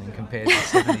ocean and compared to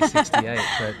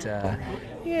 70-68.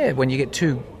 But, when you get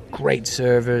two great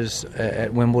servers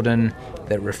at Wimbledon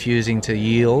that are refusing to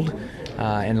yield,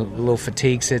 and a little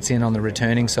fatigue sets in on the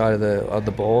returning side of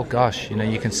the ball, gosh,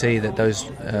 you can see that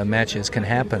those matches can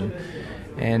happen.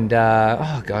 And,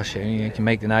 you can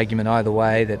make an argument either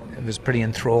way that it was pretty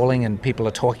enthralling and people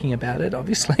are talking about it,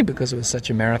 obviously, because it was such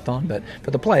a marathon. But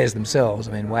for the players themselves,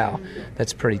 wow,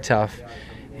 that's pretty tough.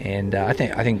 And I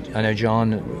know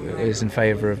John is in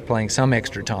favour of playing some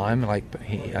extra time. I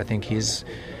think his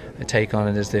take on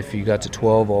it is that if you got to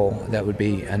 12-all, that would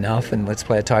be enough, and let's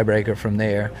play a tiebreaker from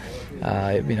there.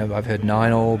 I've heard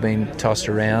 9-all being tossed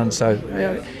around, so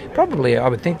probably I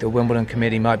would think the Wimbledon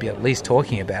committee might be at least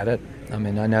talking about it. I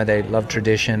know they love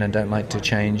tradition and don't like to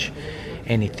change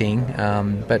anything,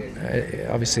 but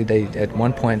obviously they at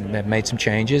one point have made some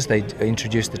changes. They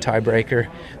introduced the tiebreaker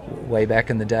way back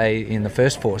in the day in the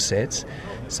first 4 sets,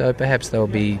 so perhaps they'll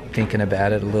be thinking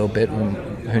about it a little bit, and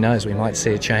who knows, we might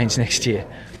see a change next year.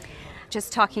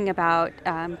 Just talking about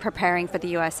preparing for the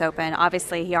U.S. Open,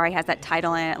 obviously he already has that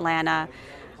title in Atlanta.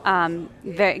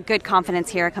 Very good confidence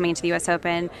here coming into the U.S.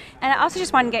 Open. And I also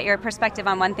just wanted to get your perspective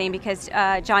on one thing, because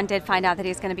John did find out that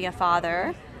he's going to be a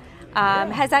father.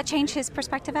 Has that changed his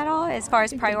perspective at all as far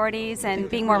as priorities and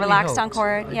being more relaxed on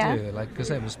court? I do, because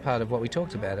that was part of what we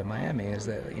talked about in Miami, is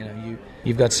that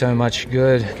you've got so much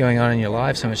good going on in your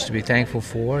life, so much to be thankful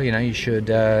for. You should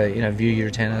view your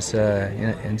tennis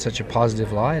in such a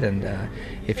positive light, and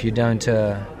if you don't,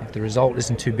 if the result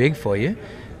isn't too big for you,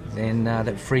 then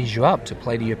that frees you up to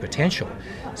play to your potential.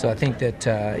 So I think that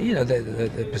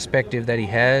the perspective that he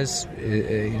has,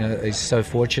 he's so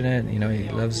fortunate. He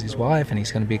loves his wife and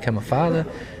he's going to become a father,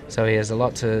 so he has a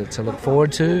lot to look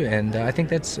forward to. And I think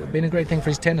that's been a great thing for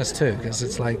his tennis too, because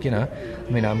it's like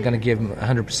I'm going to give him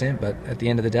 100%, but at the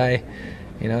end of the day,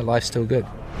 life's still good.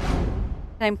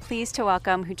 I'm pleased to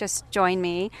welcome, who just joined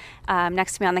me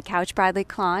next to me on the couch, Bradley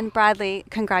Klahn. Bradley,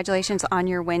 congratulations on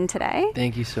your win today.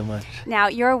 Thank you so much. Now,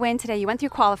 your win today, you went through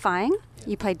qualifying.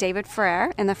 You played David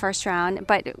Ferrer in the first round,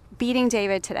 but beating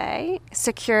David today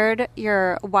secured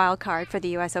your wild card for the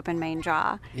U.S. Open main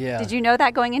draw. Yeah. Did you know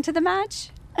that going into the match?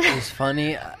 It was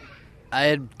funny. I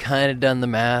had kind of done the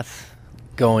math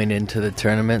going into the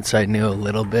tournament, so I knew a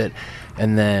little bit.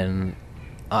 And then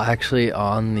actually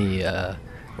on the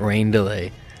rain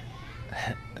delay,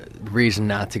 reason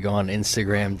not to go on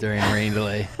Instagram during rain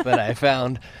delay, but I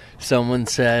found someone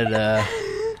said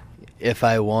if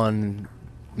I won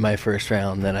my first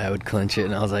round, then I would clinch it,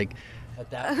 and I was like,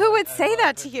 who would say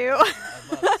that to you?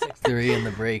 I lost 6-3 in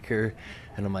the breaker,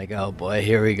 and I'm like, oh boy,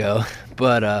 here we go.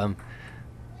 But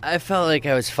I felt like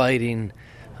I was fighting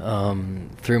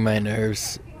through my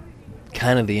nerves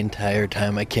kind of the entire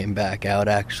time I came back out,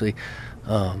 actually.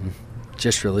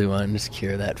 Just really wanted to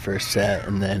secure that first set,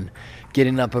 and then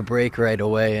getting up a break right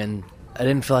away, and I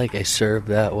didn't feel like I served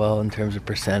that well in terms of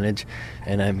percentage,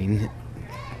 and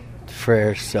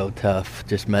Frere's so tough,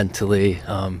 just mentally,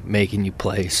 making you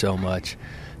play so much.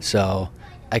 So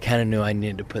I kind of knew I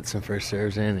needed to put some first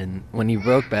serves in, and when he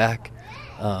broke back,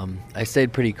 I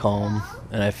stayed pretty calm,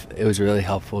 and it was really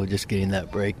helpful just getting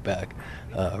that break back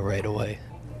right away.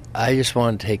 I just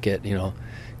wanted to take it,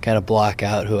 kind of block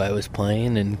out who I was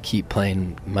playing and keep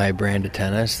playing my brand of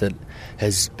tennis that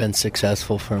has been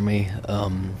successful for me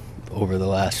over the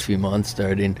last few months,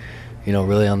 starting,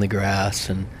 really on the grass,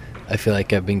 and I feel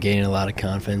like I've been gaining a lot of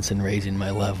confidence and raising my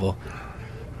level.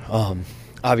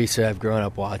 Obviously, I've grown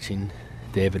up watching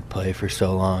David play for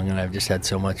so long, and I've just had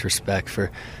so much respect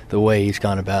for the way he's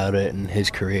gone about it and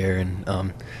his career,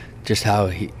 and just how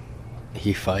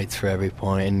he fights for every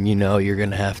point, and you're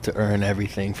going to have to earn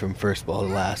everything from first ball to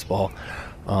last ball.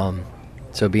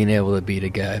 So being able to beat a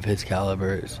guy of his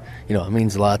caliber is, it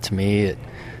means a lot to me.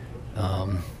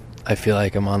 I feel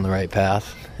like I'm on the right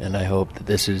path, and I hope that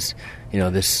this is,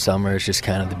 this summer is just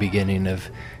kind of the beginning of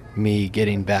me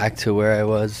getting back to where I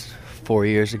was 4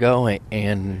 years ago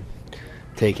and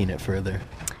taking it further.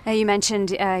 You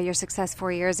mentioned your success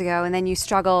 4 years ago, and then you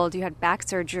struggled. You had back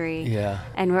surgery. Yeah.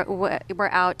 And we're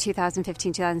out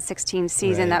 2015-2016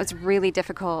 season. Right. That was a really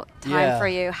difficult time for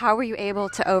you. How were you able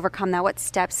to overcome that? What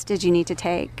steps did you need to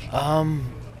take?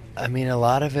 I mean, a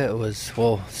lot of it was,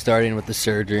 well, starting with the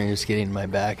surgery and just getting my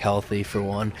back healthy for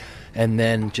one, and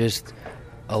then just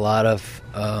a lot of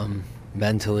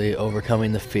mentally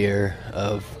overcoming the fear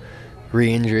of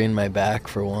re-injuring my back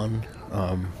for one,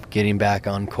 getting back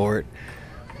on court,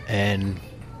 and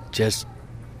just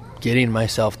getting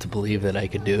myself to believe that I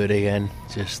could do it again.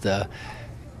 Just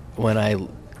when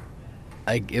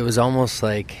it was almost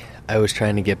like I was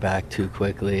trying to get back too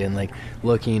quickly, and like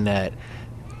looking at,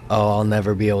 I'll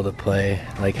never be able to play.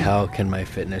 Like, how can my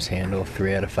fitness handle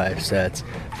 3 out of 5 sets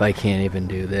if I can't even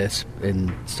do this?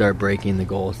 And start breaking the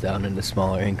goals down into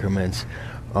smaller increments,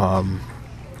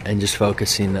 and just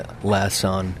focusing less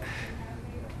on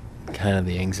kind of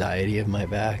the anxiety of my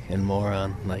back and more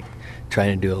on like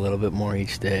trying to do a little bit more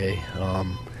each day,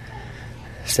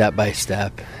 step by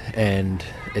step. And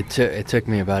it took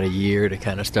me about a year to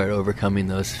kind of start overcoming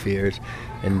those fears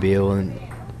and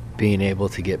being able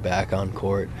to get back on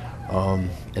court.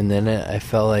 And then I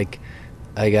felt like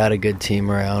I got a good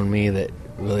team around me that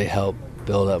really helped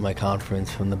build up my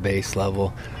confidence from the base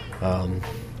level,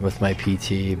 with my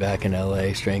PT back in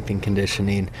LA, strength and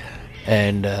conditioning.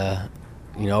 And,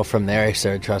 from there I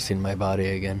started trusting my body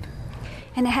again.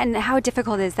 And how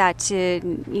difficult is that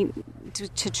to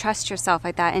trust yourself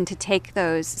like that and to take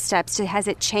those steps? Has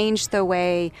it changed the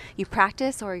way you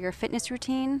practice or your fitness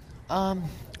routine? A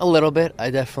little bit.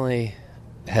 I definitely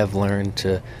have learned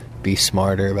to be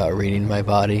smarter about reading my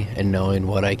body and knowing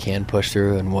what I can push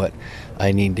through and what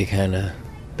I need to kind of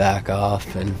back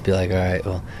off and be like, all right,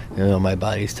 well, my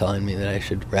body's telling me that I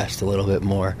should rest a little bit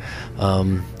more.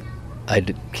 I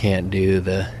can't do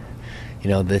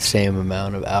the same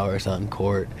amount of hours on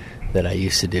court that I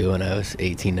used to do when I was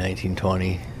 18, 19,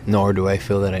 20, nor do I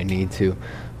feel that I need to.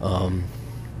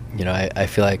 I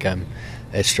feel like I'm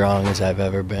as strong as I've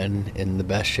ever been, in the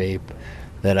best shape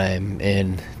that I'm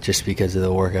in, just because of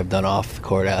the work I've done off the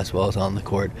court as well as on the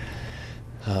court.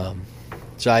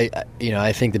 So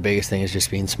I think the biggest thing is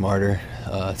just being smarter.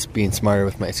 It's being smarter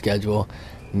with my schedule,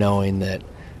 knowing that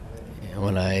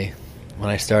when I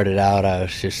started out, I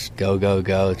was just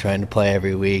go, trying to play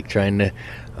every week, trying to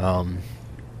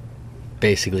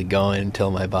basically go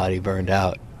until my body burned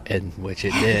out, and which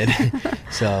it did.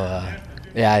 So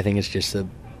I think it's just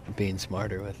being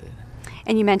smarter with it.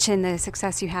 And you mentioned the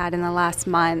success you had in the last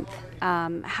month.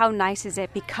 How nice is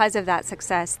it, because of that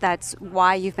success, that's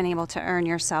why you've been able to earn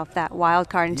yourself that wild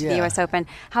card into the U.S. Open?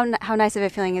 How nice of a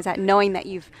feeling is that, knowing that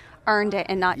you've earned it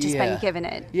and not just been given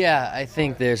it? Yeah, I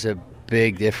think there's a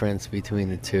big difference between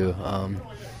the two.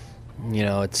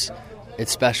 It's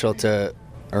special to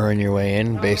earn your way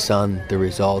in based on the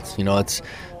results.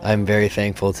 I'm very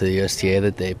thankful to the USTA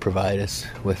that they provide us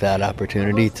with that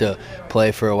opportunity to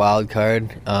play for a wild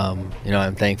card.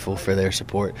 I'm thankful for their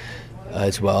support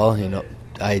as well.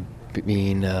 I've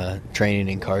been training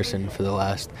in Carson for the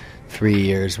last 3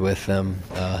 years with them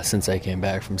since I came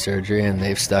back from surgery, and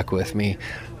they've stuck with me.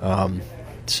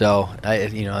 So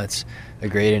it's a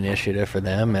great initiative for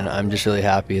them, and I'm just really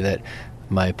happy that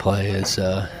my play is,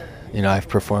 I've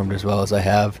performed as well as I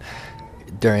have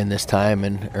during this time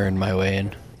and earned my way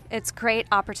in. It's a great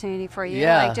opportunity for you.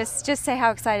 Yeah. Like, just say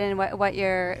how excited and what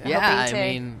you're hoping to. Yeah, I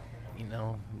mean,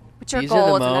 what's your these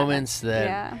goals are the moments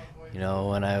that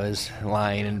when I was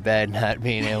lying in bed not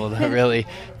being able to really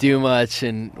do much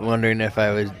and wondering if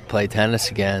I would play tennis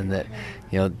again, that,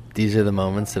 these are the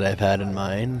moments that I've had in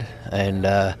mind. And,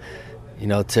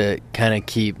 to kind of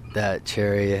keep that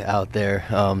cherry out there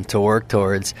to work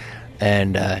towards.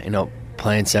 And,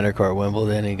 playing center court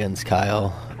Wimbledon against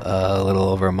Kyle a little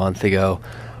over a month ago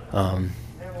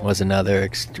was another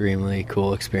extremely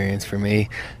cool experience for me.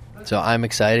 So I'm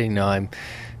excited. I'm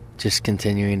just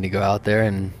continuing to go out there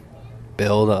and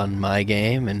build on my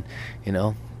game and,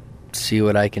 see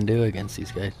what I can do against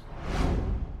these guys.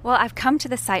 Well, I've come to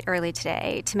the site early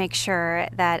today to make sure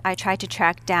that I tried to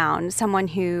track down someone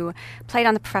who played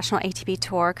on the professional ATP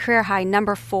Tour, career high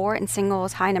number 4 in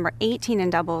singles, high number 18 in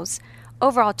doubles,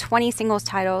 overall 20 singles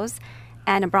titles,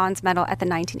 and a bronze medal at the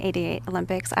 1988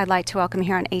 Olympics. I'd like to welcome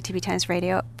here on ATP Tennis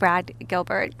Radio, Brad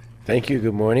Gilbert. Thank you.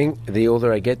 Good morning. The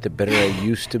older I get, the better I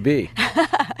used to be.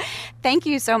 Thank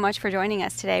you so much for joining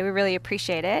us today. We really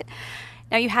appreciate it.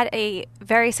 Now, you had a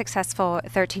very successful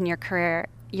 13-year career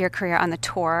on the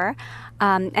tour,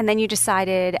 and then you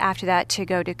decided after that to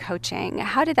go to coaching.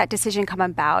 How did that decision come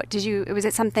about? Was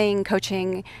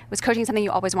coaching something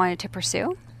you always wanted to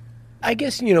pursue? I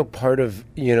guess, part of,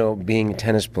 being a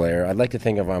tennis player, I'd like to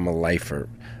think of I'm a lifer.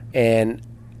 And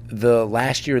the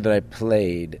last year that I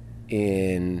played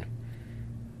in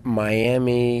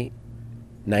Miami,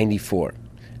 94,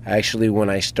 actually when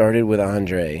I started with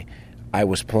Andre, I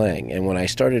was playing. And when I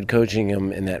started coaching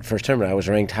him in that first tournament, I was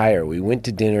ranked higher. We went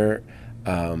to dinner,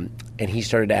 and he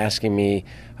started asking me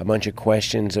a bunch of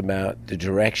questions about the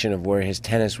direction of where his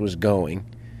tennis was going.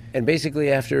 And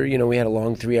basically after, we had a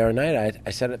long 3-hour night, I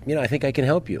said, I think I can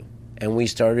help you. And we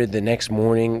started the next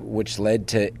morning, which led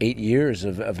to 8 years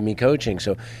of me coaching.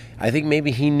 So I think maybe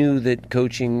he knew that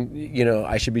coaching,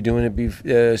 I should be doing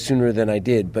it sooner than I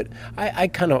did. But I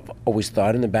kind of always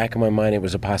thought in the back of my mind it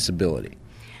was a possibility.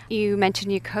 You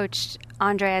mentioned you coached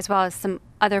Andre as well as some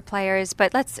other players,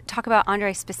 but let's talk about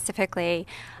Andre specifically.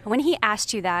 When he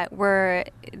asked you that, were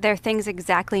there things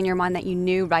exactly in your mind that you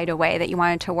knew right away that you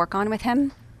wanted to work on with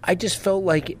him? I just felt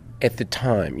like at the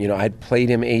time, I'd played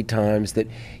him 8 times, that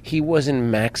he wasn't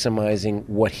maximizing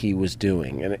what he was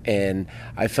doing. And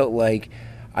I felt like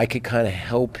I could kind of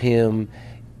help him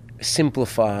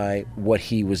simplify what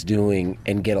he was doing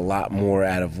and get a lot more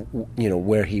out of,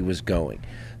 where he was going.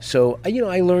 So,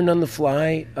 I learned on the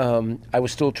fly. I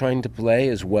was still trying to play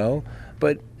as well,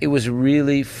 but it was a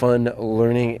really fun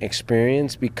learning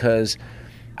experience because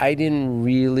I didn't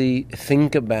really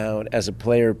think about, as a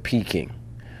player, peaking.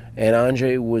 And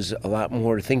Andre was a lot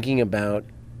more thinking about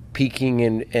peaking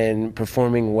and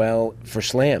performing well for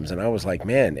slams. And I was like,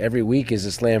 man, every week is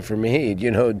a slam for me,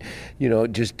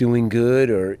 just doing good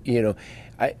or,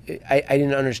 I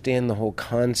didn't understand the whole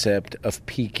concept of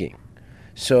peaking.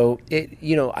 So,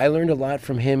 I learned a lot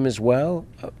from him as well,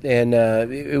 and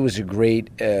it was a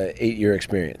great 8-year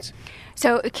experience.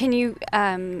 So can you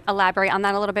elaborate on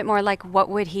that a little bit more? Like, what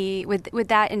would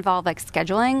that involve, like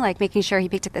scheduling, like making sure he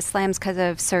picked up the slams because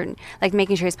of certain, like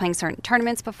making sure he's playing certain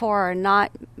tournaments before or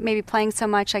not maybe playing so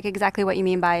much, like exactly what you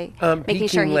mean by making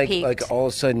sure he peaked? Like all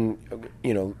of a sudden,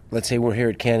 let's say we're here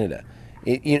at Canada.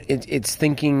 It's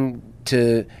thinking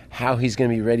to how he's going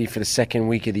to be ready for the second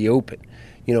week of the Open.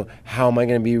 How am I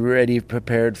going to be ready,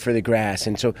 prepared for the grass?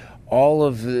 And so all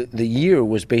of the year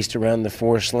was based around the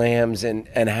 4 slams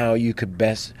and how you could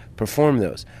best perform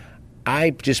those.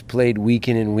 I just played week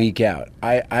in and week out.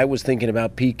 I was thinking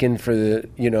about peaking for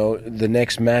the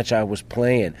next match I was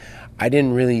playing. I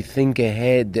didn't really think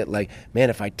ahead that, like, man,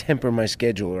 if I temper my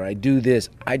schedule or I do this,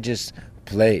 I just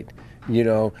played.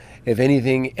 If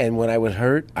anything, and when I was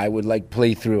hurt, I would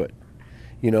play through it.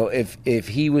 If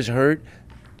he was hurt,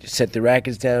 set the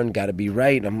rackets down, got to be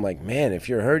right. And I'm like, man, if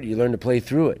you're hurt, you learn to play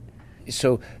through it.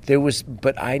 So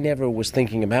but I never was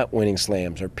thinking about winning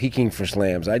slams or peaking for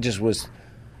slams. I just was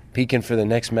peaking for the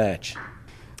next match.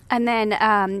 And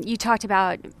then you talked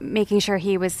about making sure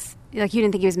he was, like, you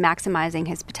didn't think he was maximizing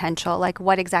his potential. Like,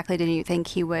 what exactly did you think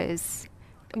he was,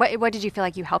 what did you feel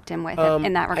like you helped him with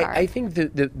in that regard? I think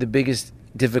the biggest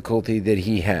difficulty that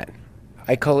he had,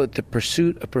 I call it the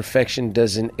pursuit of perfection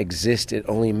doesn't exist. It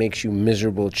only makes you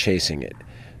miserable chasing it.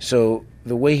 So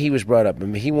the way he was brought up,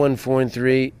 he won 4 and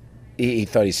 3. He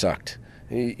thought he sucked.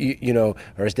 Or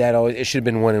his dad always, it should have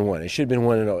been 1 and 1. It should have been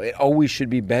 1 and 0. It always should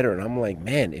be better. And I'm like,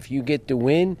 man, if you get the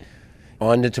win,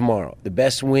 on to tomorrow. The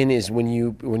best win is when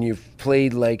you've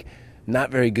played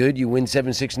not very good. You win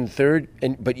 7-6 in the third,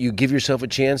 but you give yourself a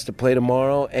chance to play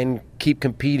tomorrow and keep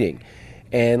competing.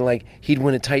 And he'd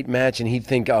win a tight match and he'd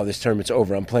think, oh, this tournament's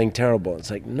over. I'm playing terrible.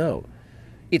 It's like, no.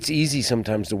 It's easy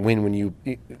sometimes to win when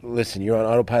you're on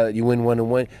autopilot, you win 1 and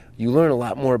 1. You learn a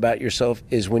lot more about yourself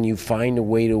is when you find a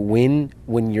way to win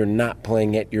when you're not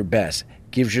playing at your best.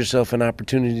 Gives yourself an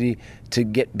opportunity to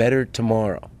get better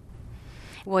tomorrow.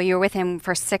 Well, you were with him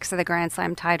for 6 of the Grand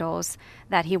Slam titles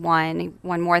that he won. He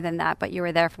won more than that, but you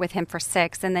were there with him for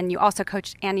 6. And then you also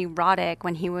coached Andy Roddick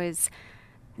when he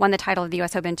won the title of the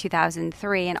U.S. Open in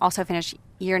 2003 and also finished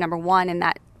year number 1 in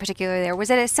that particular year. Was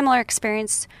it a similar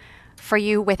experience for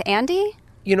you with Andy?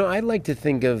 I like to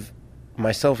think of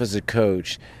myself as a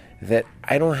coach that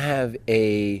I don't have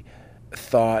a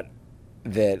thought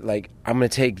that I'm going to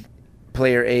take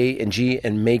player A and G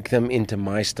and make them into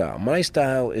my style. My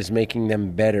style is making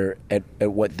them better at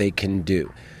what they can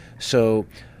do. So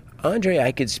Andre,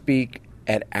 I could speak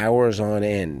at hours on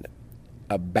end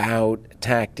about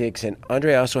tactics, and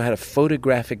Andre also had a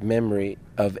photographic memory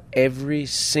of every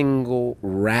single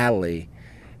rally.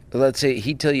 Let's say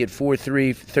he'd tell you at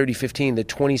 4-3, 30-15, the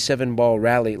 27-ball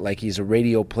rally like he's a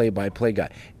radio play-by-play guy.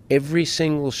 Every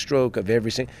single stroke of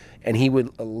every single... And he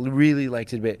would really like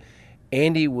to debate.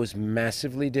 Andy was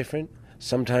massively different.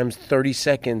 Sometimes 30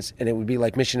 seconds, and it would be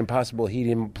like Mission Impossible. He'd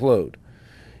implode.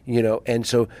 And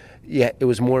so, yeah, it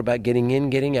was more about getting in,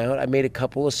 getting out. I made a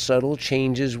couple of subtle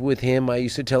changes with him. I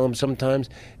used to tell him sometimes,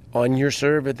 on your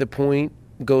serve at the point,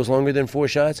 goes longer than 4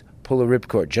 shots, pull a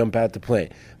ripcord, jump out the plane,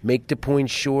 make the point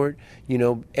short,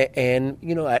 I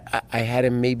had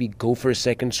him maybe go for a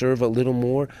second serve a little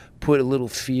more, put a little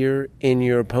fear in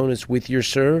your opponents with your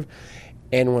serve,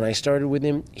 And when I started with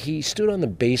him, he stood on the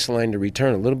baseline to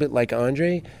return, a little bit like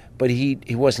Andre, but he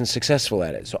wasn't successful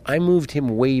at it. So I moved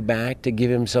him way back to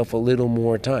give himself a little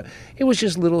more time. It was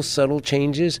just little subtle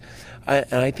changes.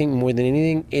 And I think more than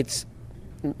anything, it's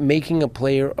making a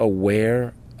player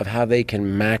aware of how they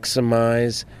can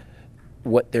maximize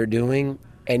what they're doing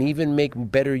and even make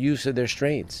better use of their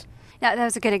strengths. Now, that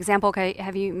was a good example. Okay,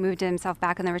 have you moved himself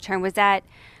back on the return? Was that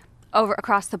over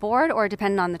across the board or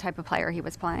depending on the type of player he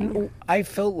was playing? I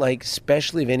felt like,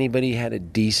 especially if anybody had a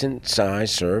decent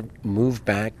size serve, move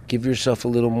back, give yourself a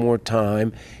little more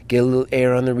time, get a little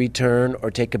air on the return or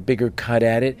take a bigger cut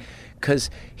at it. Because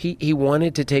he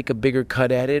wanted to take a bigger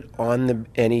cut at it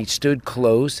and he stood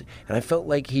close, and I felt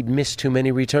like he'd missed too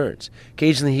many returns.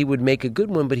 Occasionally he would make a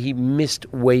good one, but he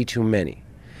missed way too many.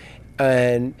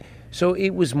 And so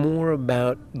it was more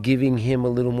about giving him a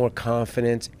little more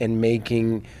confidence and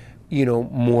making,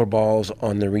 more balls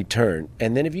on the return.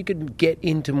 And then if you could get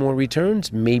into more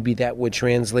returns, maybe that would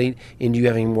translate into you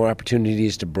having more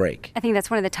opportunities to break. I think that's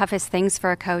one of the toughest things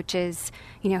for a coach is,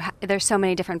 there's so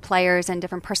many different players and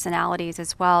different personalities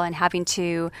as well, and having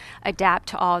to adapt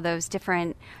to all those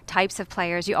different types of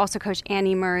players. You also coach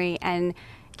Annie Murray and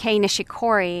Kei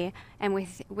Nishikori. And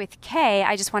with Kei,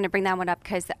 I just want to bring that one up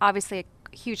because obviously a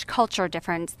huge culture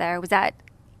difference there. Was that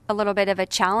a little bit of a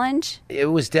challenge? It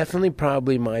was definitely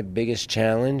probably my biggest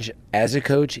challenge as a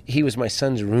coach. He was my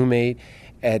son's roommate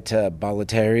at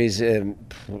Bolletari's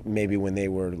maybe when they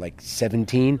were like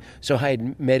 17. So I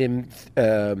had met him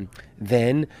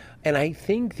then. And I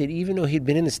think that even though he'd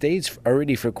been in the States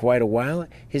already for quite a while,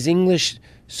 his English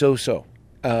so-so.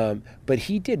 But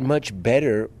he did much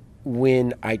better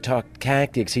when I talked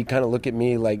tactics. He'd kind of look at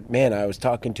me like, man, I was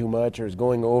talking too much or was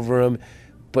going over him.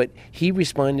 But he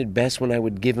responded best when I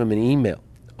would give him an email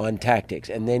on tactics,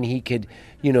 and then he could,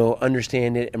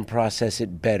 understand it and process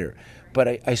it better.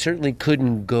 But I certainly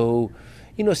couldn't go,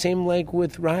 same like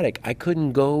with Roddick. I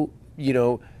couldn't go,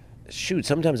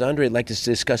 sometimes Andre would like to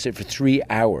discuss it for 3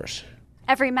 hours.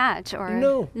 Every match or?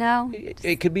 No.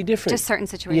 It could be different. Just certain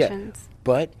situations. Yeah.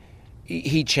 But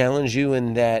he challenged you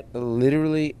in that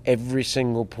literally every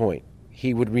single point.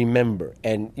 He would remember.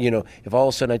 And, if all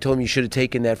of a sudden I told him you should have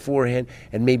taken that forehand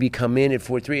and maybe come in at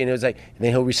 4-3, and it was like, and then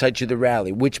he'll recite you the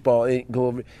rally, which ball, go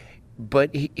over.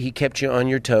 But he kept you on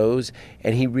your toes,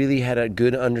 and he really had a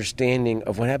good understanding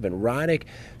of what happened. Roddick,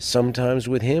 sometimes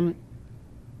with him,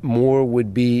 more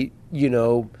would be,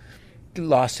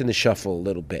 lost in the shuffle a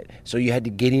little bit. So you had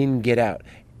to get in, get out.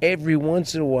 Every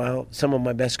once in a while, some of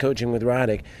my best coaching with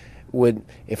Roddick would,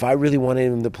 if I really wanted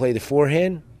him to play the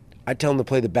forehand, I'd tell him to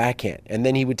play the backhand, and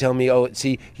then he would tell me, "Oh,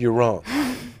 see, you're wrong."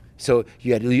 So I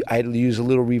had to use a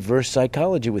little reverse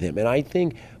psychology with him, and I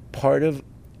think part of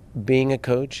being a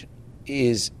coach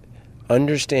is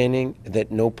understanding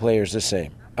that no player is the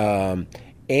same.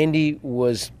 Andy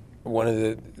was one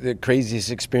of the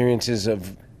craziest experiences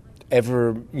of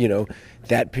ever.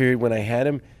 That period when I had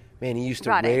him. Man, he used to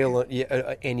rail on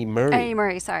Andy Murray. Andy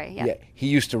Murray, sorry. Yeah. He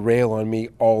used to rail on me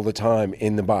all the time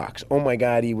in the box. Oh, my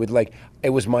God, he would it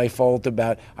was my fault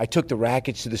about I took the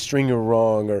rackets to the stringer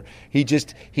wrong, or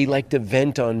he liked to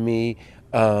vent on me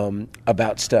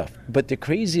about stuff. But the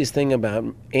craziest thing about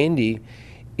Andy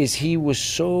is he was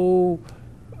so,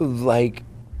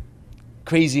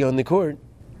 crazy on the court,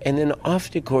 and then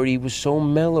off the court he was so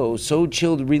mellow, so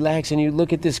chilled, relaxed, and you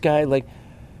look at this guy like,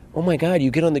 oh my God, you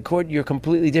get on the court, you're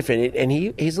completely different. And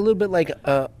he's a little bit like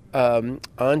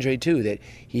Andre, too, that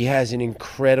he has an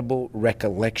incredible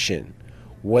recollection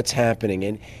what's happening.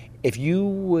 And if you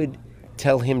would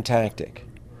tell him tactic,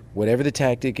 whatever the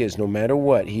tactic is, no matter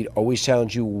what, he'd always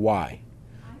challenge you why.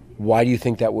 Why do you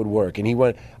think that would work?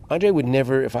 And Andre would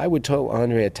never, if I would tell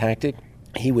Andre a tactic,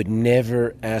 he would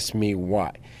never ask me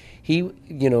why.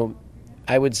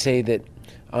 I would say that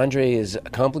Andre is a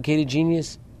complicated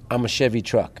genius. I'm a Chevy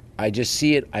truck. I just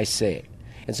see it, I say it.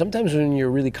 And sometimes when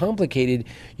you're really complicated,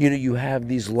 you have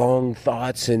these long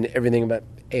thoughts and everything about,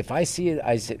 if I see it,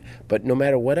 I say it. But no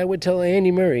matter what I would tell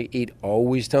Andy Murray, he'd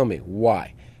always tell me,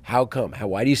 why? How come?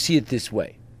 Why do you see it this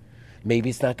way? Maybe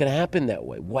it's not going to happen that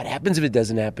way. What happens if it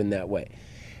doesn't happen that way?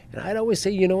 And I'd always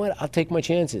say, you know what, I'll take my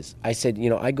chances. I said,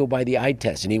 I go by the eye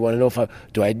test. And he wanted to know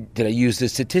if did I use the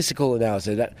statistical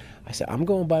analysis? I said, I'm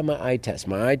going by my eye test.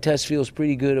 My eye test feels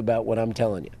pretty good about what I'm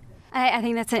telling you. I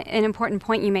think that's an important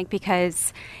point you make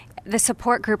because the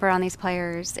support group around these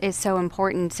players is so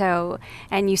important.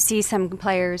 And you see some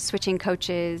players switching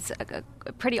coaches,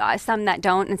 some that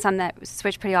don't and some that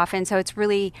switch pretty often. So it's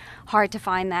really hard to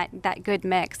find that good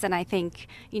mix. And I think,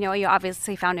 you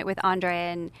obviously found it with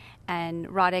Andre and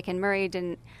Roddick and Murray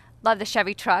didn't love the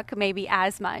Chevy truck maybe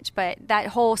as much, but that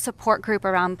whole support group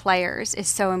around players is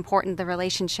so important, the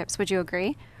relationships. Would you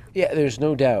agree? Yeah, there's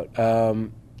no doubt.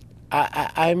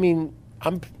 I mean,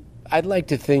 I'd like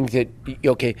to think that,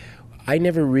 okay, I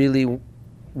never really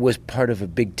was part of a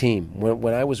big team.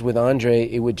 When I was with Andre,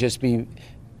 it would just be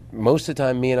most of the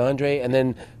time me and Andre, and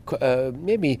then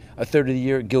maybe a third of the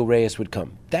year Gil Reyes would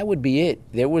come. That would be it.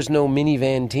 There was no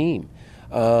minivan team.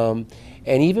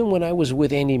 And even when I was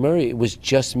with Andy Murray, it was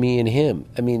just me and him.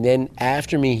 I mean, then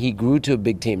after me, he grew to a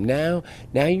big team. Now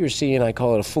you're seeing, I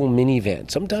call it a full minivan.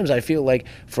 Sometimes I feel like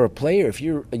for a player, if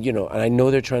you're, and I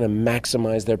know they're trying to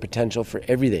maximize their potential for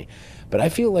everything, but I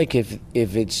feel like if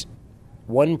it's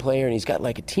one player and he's got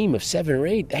like a team of 7 or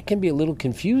 8, that can be a little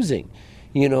confusing,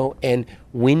 and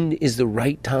when is the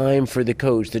right time for the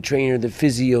coach, the trainer, the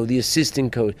physio, the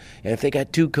assistant coach, and if they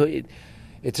got 2 coaches,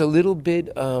 it's a little bit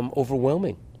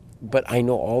overwhelming. But I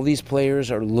know all these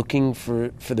players are looking for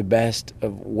the best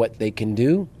of what they can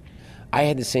do. I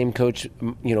had the same coach,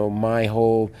 my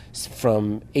whole,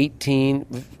 from 18,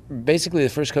 basically the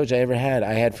first coach I ever had,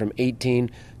 I had from 18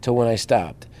 till when I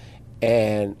stopped.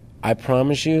 And I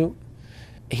promise you,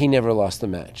 he never lost the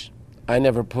match. We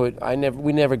never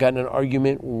got in an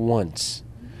argument once.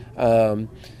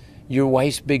 Your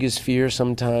wife's biggest fear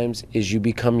sometimes is you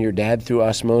become your dad through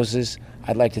osmosis.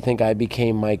 I'd like to think I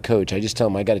became my coach. I just tell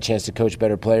him I got a chance to coach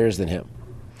better players than him.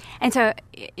 And so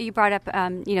you brought up,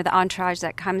 the entourage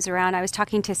that comes around. I was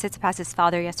talking to Tsitsipas's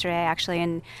father yesterday, actually,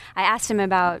 and I asked him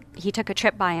about, he took a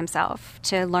trip by himself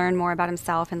to learn more about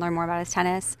himself and learn more about his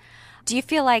tennis. Do you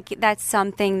feel like that's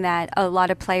something that a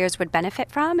lot of players would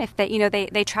benefit from if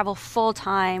they travel full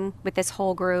time with this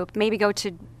whole group, maybe go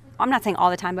to, I'm not saying all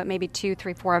the time, but maybe 2,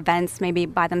 3, 4 events maybe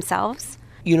by themselves?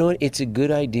 You know what? It's a good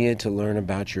idea to learn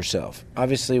about yourself.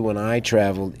 Obviously, when I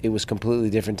traveled, it was a completely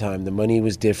different time. The money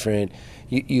was different.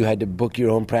 You had to book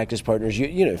your own practice partners.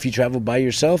 If you travel by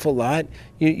yourself a lot,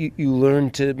 you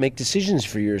learn to make decisions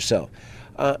for yourself.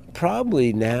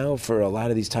 Probably now, for a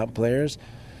lot of these top players,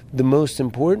 the most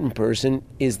important person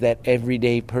is that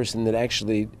everyday person that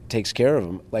actually takes care of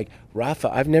them. Like Rafa,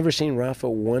 I've never seen Rafa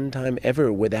one time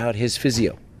ever without his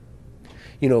physio.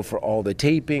 For all the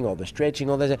taping, all the stretching,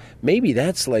 all that. Maybe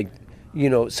that's like,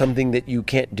 something that you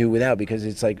can't do without, because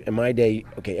it's like in my day,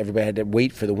 okay, everybody had to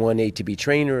wait for the 1 ATP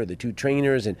trainer or the 2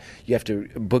 trainers, and you have to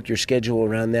book your schedule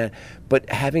around that. But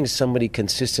having somebody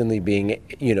consistently being,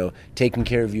 taking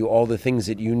care of you, all the things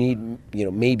that you need,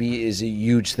 maybe is a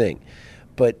huge thing.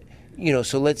 But,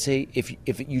 so let's say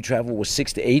if you travel with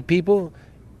 6 to 8 people,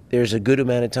 there's a good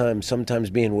amount of time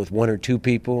sometimes being with 1 or 2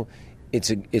 people. It's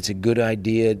a good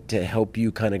idea to help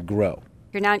you kind of grow.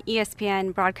 You're now an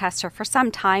ESPN broadcaster for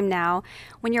some time now.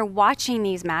 When you're watching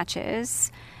these matches,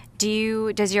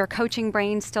 does your coaching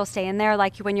brain still stay in there?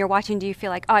 Like when you're watching, do you feel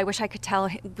like, I wish I could tell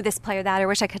this player that, or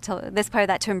wish I could tell this player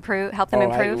that to improve, help them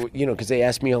improve? Because they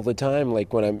ask me all the time,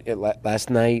 like when I'm last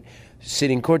night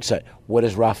sitting courtside, what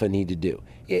does Rafa need to do?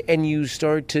 And you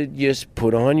start to just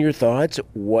put on your thoughts,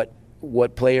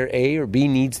 what player A or B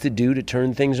needs to do to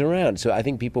turn things around. So I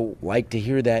think people like to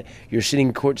hear that. You're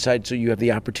sitting courtside, so you have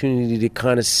the opportunity to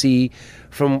kind of see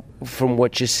from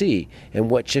what you see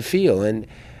and what you feel. And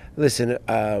listen,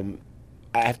 I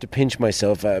have to pinch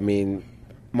myself. I mean,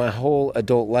 my whole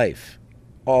adult life,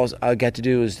 all I got to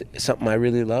do is something I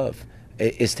really love,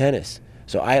 is tennis.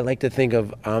 So I like to think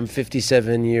of, I'm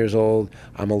 57 years old,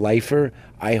 I'm a lifer.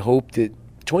 I hope that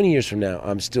 20 years from now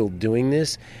I'm still doing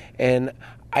this. And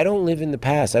I don't live in the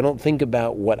past. I don't think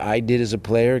about what I did as a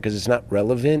player because it's not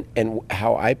relevant, and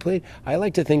how I played. I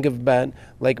like to think about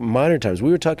like modern times.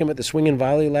 We were talking about the swing and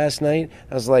volley last night.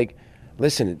 I was like,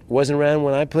 listen, it wasn't around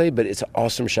when I played, but it's an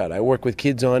awesome shot. I work with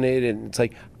kids on it, and it's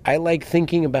like I like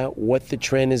thinking about what the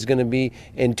trend is going to be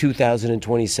in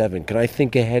 2027. Can I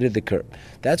think ahead of the curve?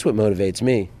 That's what motivates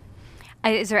me.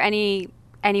 Is there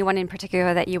anyone in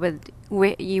particular that you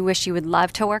wish you would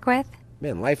love to work with?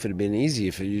 Man, life would have been easy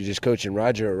if you were just coaching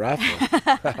Roger or Rafa.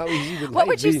 How easy would what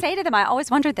would you say to them? I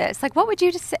always wondered this. Like, what would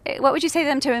you say to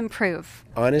them to improve?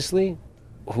 Honestly,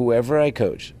 whoever I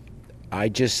coach, I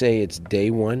just say it's day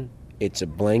one. It's a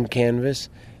blank canvas,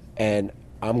 and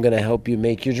I'm going to help you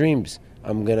make your dreams.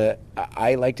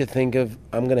 I like to think of,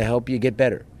 I'm going to help you get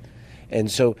better.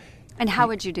 And so. And how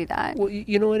would you do that? Well,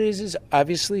 you know what it is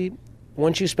obviously,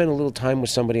 once you spend a little time with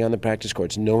somebody on the practice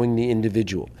courts, knowing the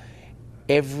individual,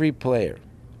 every player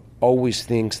always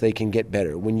thinks they can get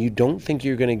better. When you don't think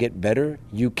you're going to get better,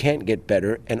 you can't get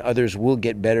better, and others will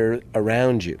get better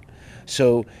around you.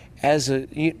 So,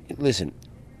 listen,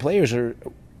 players are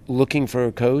looking for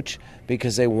a coach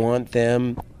because they want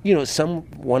them, some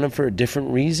want them for a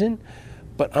different reason.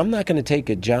 But I'm not going to take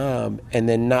a job and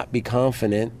then not be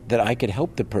confident that I could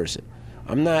help the person.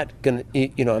 I'm not going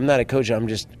to, I'm not a coach. I'm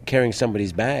just carrying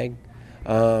somebody's bag.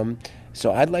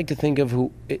 So I'd like to think of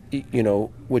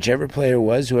whichever player it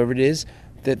was, whoever it is,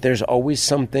 that there's always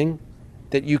something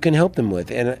that you can help them with.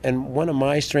 And one of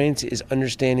my strengths is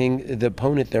understanding the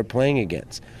opponent they're playing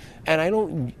against. And I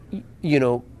don't,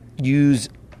 use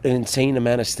an insane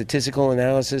amount of statistical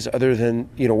analysis other than,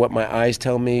 what my eyes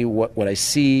tell me, what I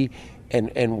see,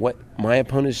 and what my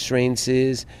opponent's strengths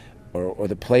is, or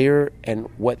the player, and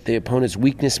what the opponent's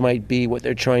weakness might be, what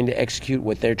they're trying to execute,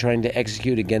 what they're trying to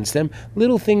execute against them.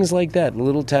 Little things like that,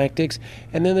 little tactics.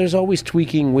 And then there's always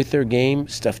tweaking with their game,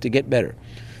 stuff to get better.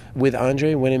 With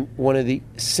Andre, one of the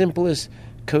simplest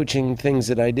coaching things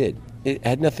that I did, it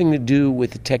had nothing to do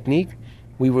with the technique.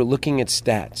 We were looking at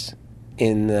stats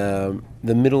in the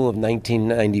middle of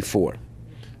 1994.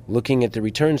 Looking at the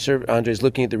return serve, Andre's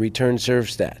looking at the return serve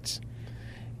stats.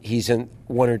 He's in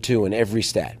 1 or 2 in every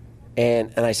stat.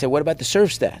 And I said, what about the serve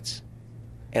stats?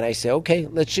 And I said, okay,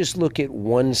 let's just look at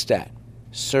one stat.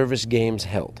 Service games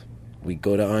held. We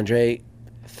go to Andre,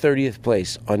 30th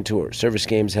place on tour, service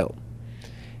games held.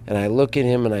 And I look at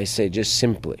him and I say, just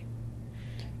simply,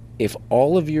 if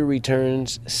all of your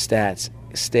returns stats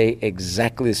stay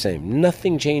exactly the same,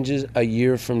 nothing changes a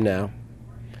year from now,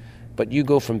 but you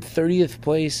go from 30th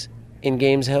place in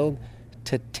games held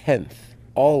to 10th,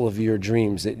 all of your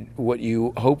dreams, that what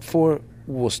you hope for,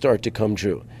 will start to come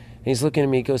true. And he's looking at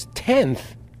me, he goes,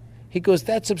 10th? He goes,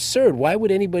 that's absurd. Why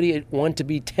would anybody want to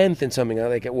be 10th in something? I'm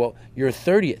like, well, you're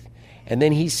 30th. And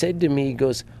then he said to me, he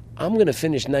goes, I'm going to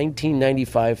finish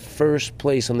 1995 first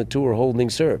place on the tour holding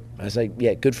serve. I was like,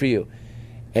 yeah, good for you.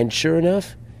 And sure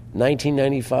enough,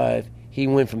 1995, he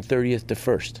went from 30th to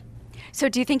first. So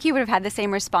do you think he would have had the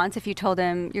same response if you told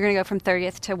him you're going to go from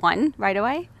 30th to 1 right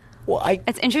away? Well,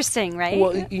 it's interesting, right?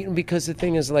 Well, because the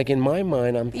thing is, like, in my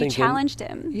mind, I'm thinking... You challenged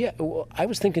him. Yeah, well, I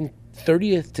was thinking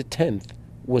 30th to 10th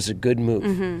was a good move.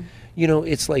 Mm-hmm.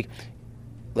 It's like,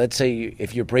 let's say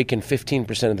if you're breaking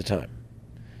 15% of the time,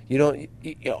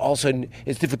 all of a sudden,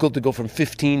 it's difficult to go from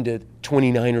 15 to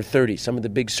 29 or 30, some of the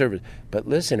big servers. But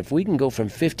listen, if we can go from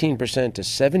 15% to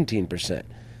 17%,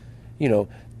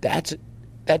 that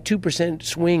 2%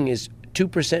 swing is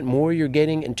 2% more you're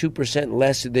getting and 2%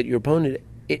 less that your opponent...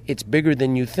 It's bigger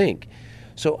than you think.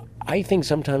 So I think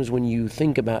sometimes when you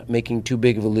think about making too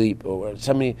big of a leap, or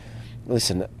somebody,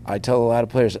 listen, I tell a lot of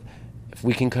players, if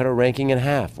we can cut our ranking in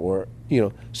half, or,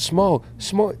 small,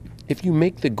 if you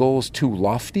make the goals too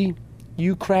lofty,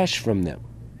 you crash from them.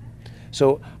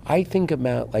 So I think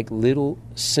about like little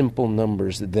simple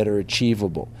numbers that are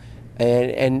achievable,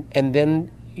 and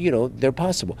then, they're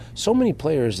possible. So many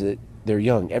players that they're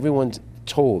young, everyone's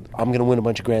told, I'm going to win a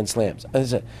bunch of Grand Slams. I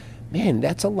said, man,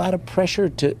 that's a lot of pressure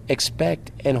to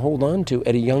expect and hold on to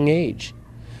at a young age.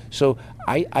 So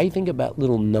I think about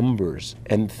little numbers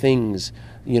and things.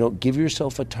 Give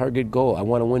yourself a target goal. I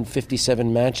want to win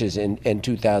 57 matches in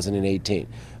 2018,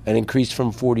 an increase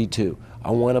from 42.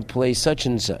 I want to play such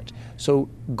and such. So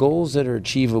goals that are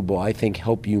achievable, I think,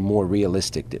 help you more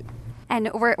realistic. And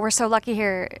we're so lucky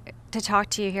here to talk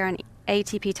to you here on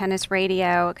ATP Tennis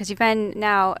Radio, because you've been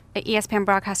now an ESPN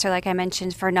broadcaster, like I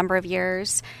mentioned, for a number of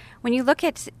years. When you look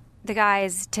at the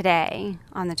guys today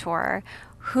on the tour,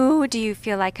 who do you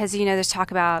feel like, because there's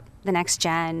talk about the next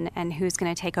gen and who's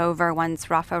going to take over once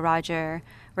Rafa, Roger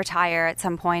retire at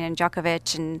some point, and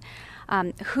Djokovic, and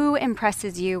who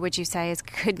impresses you, would you say,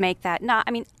 could make that?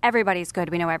 Everybody's good.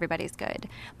 We know everybody's good.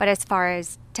 But as far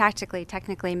as tactically,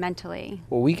 technically, mentally?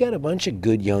 Well, we got a bunch of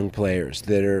good young players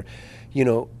that are,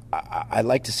 I'd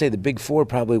like to say the Big Four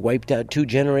probably wiped out 2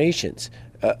 generations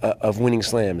of winning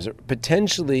slams.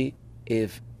 Potentially,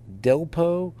 if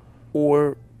Delpo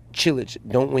or Cilic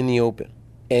don't win the Open,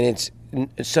 and it's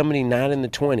somebody not in the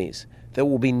 20s, there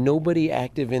will be nobody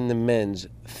active in the men's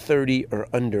 30 or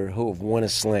under who have won a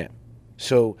slam.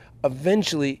 So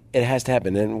eventually it has to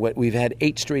happen. And we've had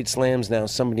 8 straight slams now.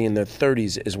 Somebody in their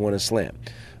 30s has won a slam.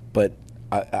 But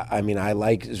I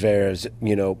like Zverev's,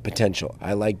 potential.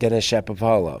 I like Denis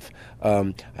Shapovalov.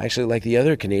 I actually like the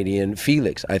other Canadian,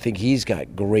 Felix. I think he's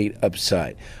got great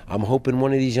upside. I'm hoping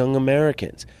one of these young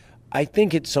Americans. I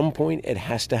think at some point it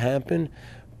has to happen.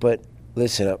 But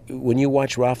listen, when you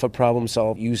watch Rafa problem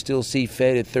solve, you still see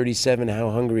Fed at 37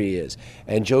 how hungry he is.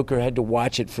 And Joker had to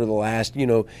watch it for the last,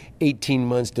 18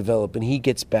 months develop, and he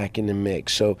gets back in the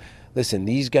mix. So listen,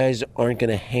 these guys aren't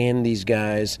going to hand these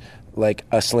guys like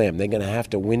a slam. They're going to have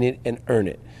to win it and earn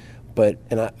it. But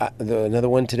another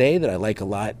one today that I like a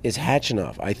lot is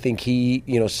Hatchinoff. I think he,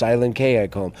 Silent K I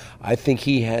call him. I think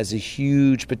he has a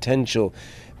huge potential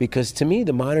because to me,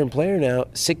 the modern player now,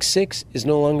 6'6", is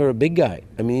no longer a big guy.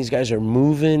 I mean, these guys are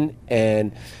moving,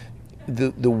 and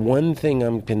the one thing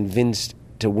I'm convinced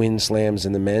to win slams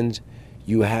in the men's,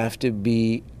 you have to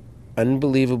be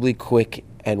unbelievably quick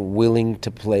and willing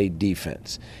to play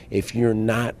defense. If you're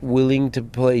not willing to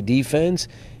play defense,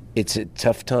 it's a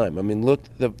tough time. I mean, look,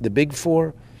 the big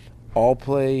four all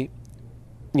play,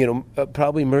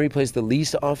 probably Murray plays the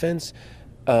least offense,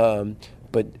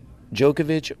 but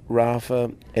Djokovic,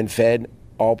 Rafa, and Fed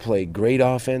all play great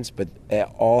offense, but they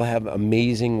all have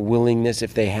amazing willingness,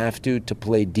 if they have to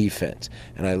play defense.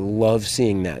 And I love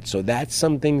seeing that. So that's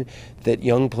something that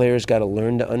young players got to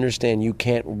learn to understand. You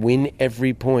can't win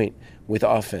every point with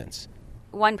offense.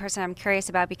 One person I'm curious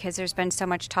about, because there's been so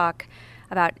much talk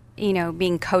about,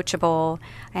 being coachable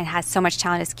and has so much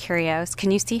talent, is Kyrgios. Can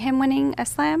you see him winning a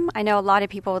slam? I know a lot of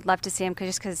people would love to see him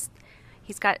because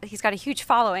he's got a huge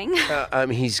following.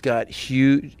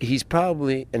 He's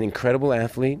probably an incredible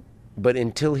athlete, but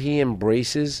until he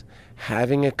embraces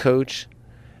having a coach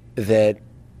that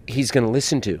he's going to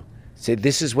listen to, say,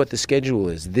 this is what the schedule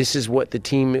is, this is what the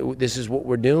team, this is what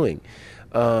we're doing.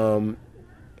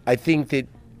 I think that,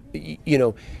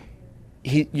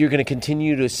 you're going to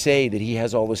continue to say that he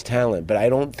has all this talent, but I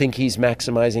don't think he's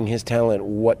maximizing his talent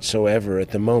whatsoever at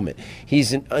the moment.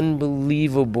 He's an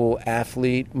unbelievable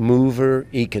athlete, mover.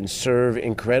 He can serve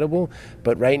incredible,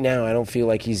 but right now I don't feel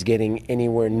like he's getting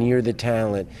anywhere near the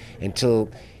talent until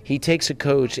he takes a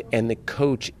coach, and the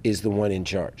coach is the one in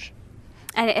charge.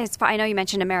 And I know you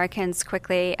mentioned Americans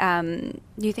quickly. Do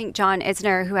you think John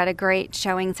Isner, who had a great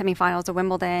showing semifinals of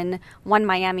Wimbledon, won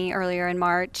Miami earlier in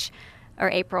March or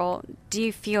April, do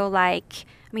you feel like,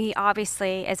 he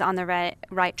obviously is on the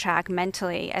right track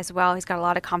mentally as well. He's got a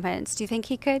lot of confidence. Do you think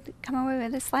he could come away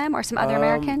with a slam, or some other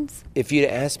Americans? If you'd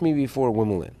asked me before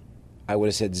Wimbledon, I would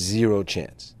have said zero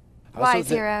chance. Why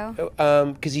zero?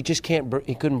 Because he just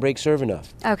he couldn't break serve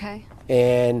enough. Okay.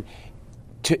 And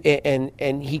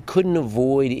he couldn't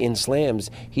avoid in slams.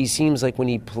 He seems like when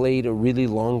he played a really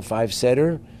long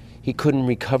 5-setter, he couldn't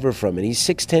recover from it. He's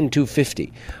 6'10",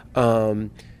 250.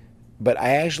 But I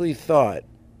actually thought,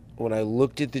 when I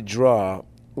looked at the draw,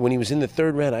 when he was in the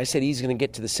third round, I said he's going to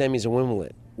get to the semis of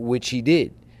Wimbledon, which he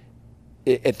did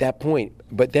at that point.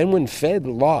 But then when Fed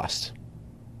lost,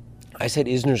 I said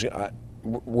Isner's.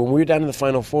 When we were down to the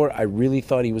Final Four, I really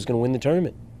thought he was going to win the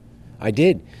tournament. I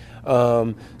did.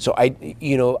 So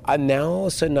now all of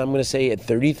a sudden I'm going to say at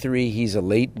 33 he's a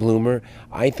late bloomer.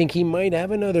 I think he might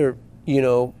have another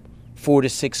 4 to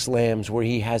 6 slams where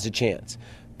he has a chance.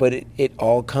 But it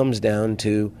all comes down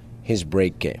to his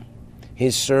break game.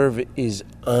 His serve is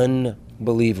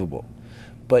unbelievable.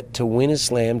 But to win a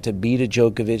slam, to beat a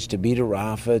Djokovic, to beat a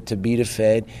Rafa, to beat a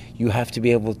Fed, you have to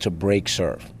be able to break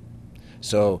serve.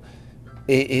 So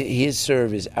his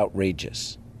serve is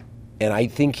outrageous. And I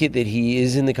think that he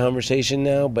is in the conversation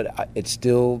now, but it's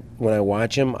still, when I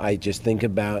watch him, I just think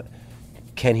about,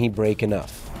 can he break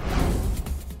enough?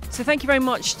 So thank you very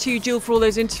much to Jill for all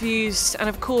those interviews, and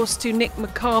of course to Nick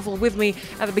McCarvel with me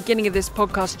at the beginning of this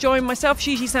podcast. Join myself,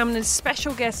 Gigi, Salmon, and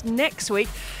special guest next week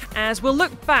as we'll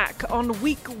look back on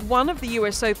week 1 of the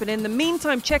US Open. In the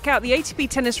meantime, check out the ATP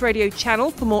Tennis Radio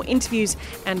channel for more interviews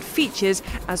and features,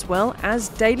 as well as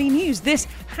daily news. This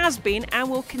has been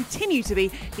and will continue to be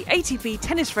the ATP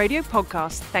Tennis Radio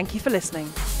podcast. Thank you for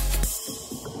listening.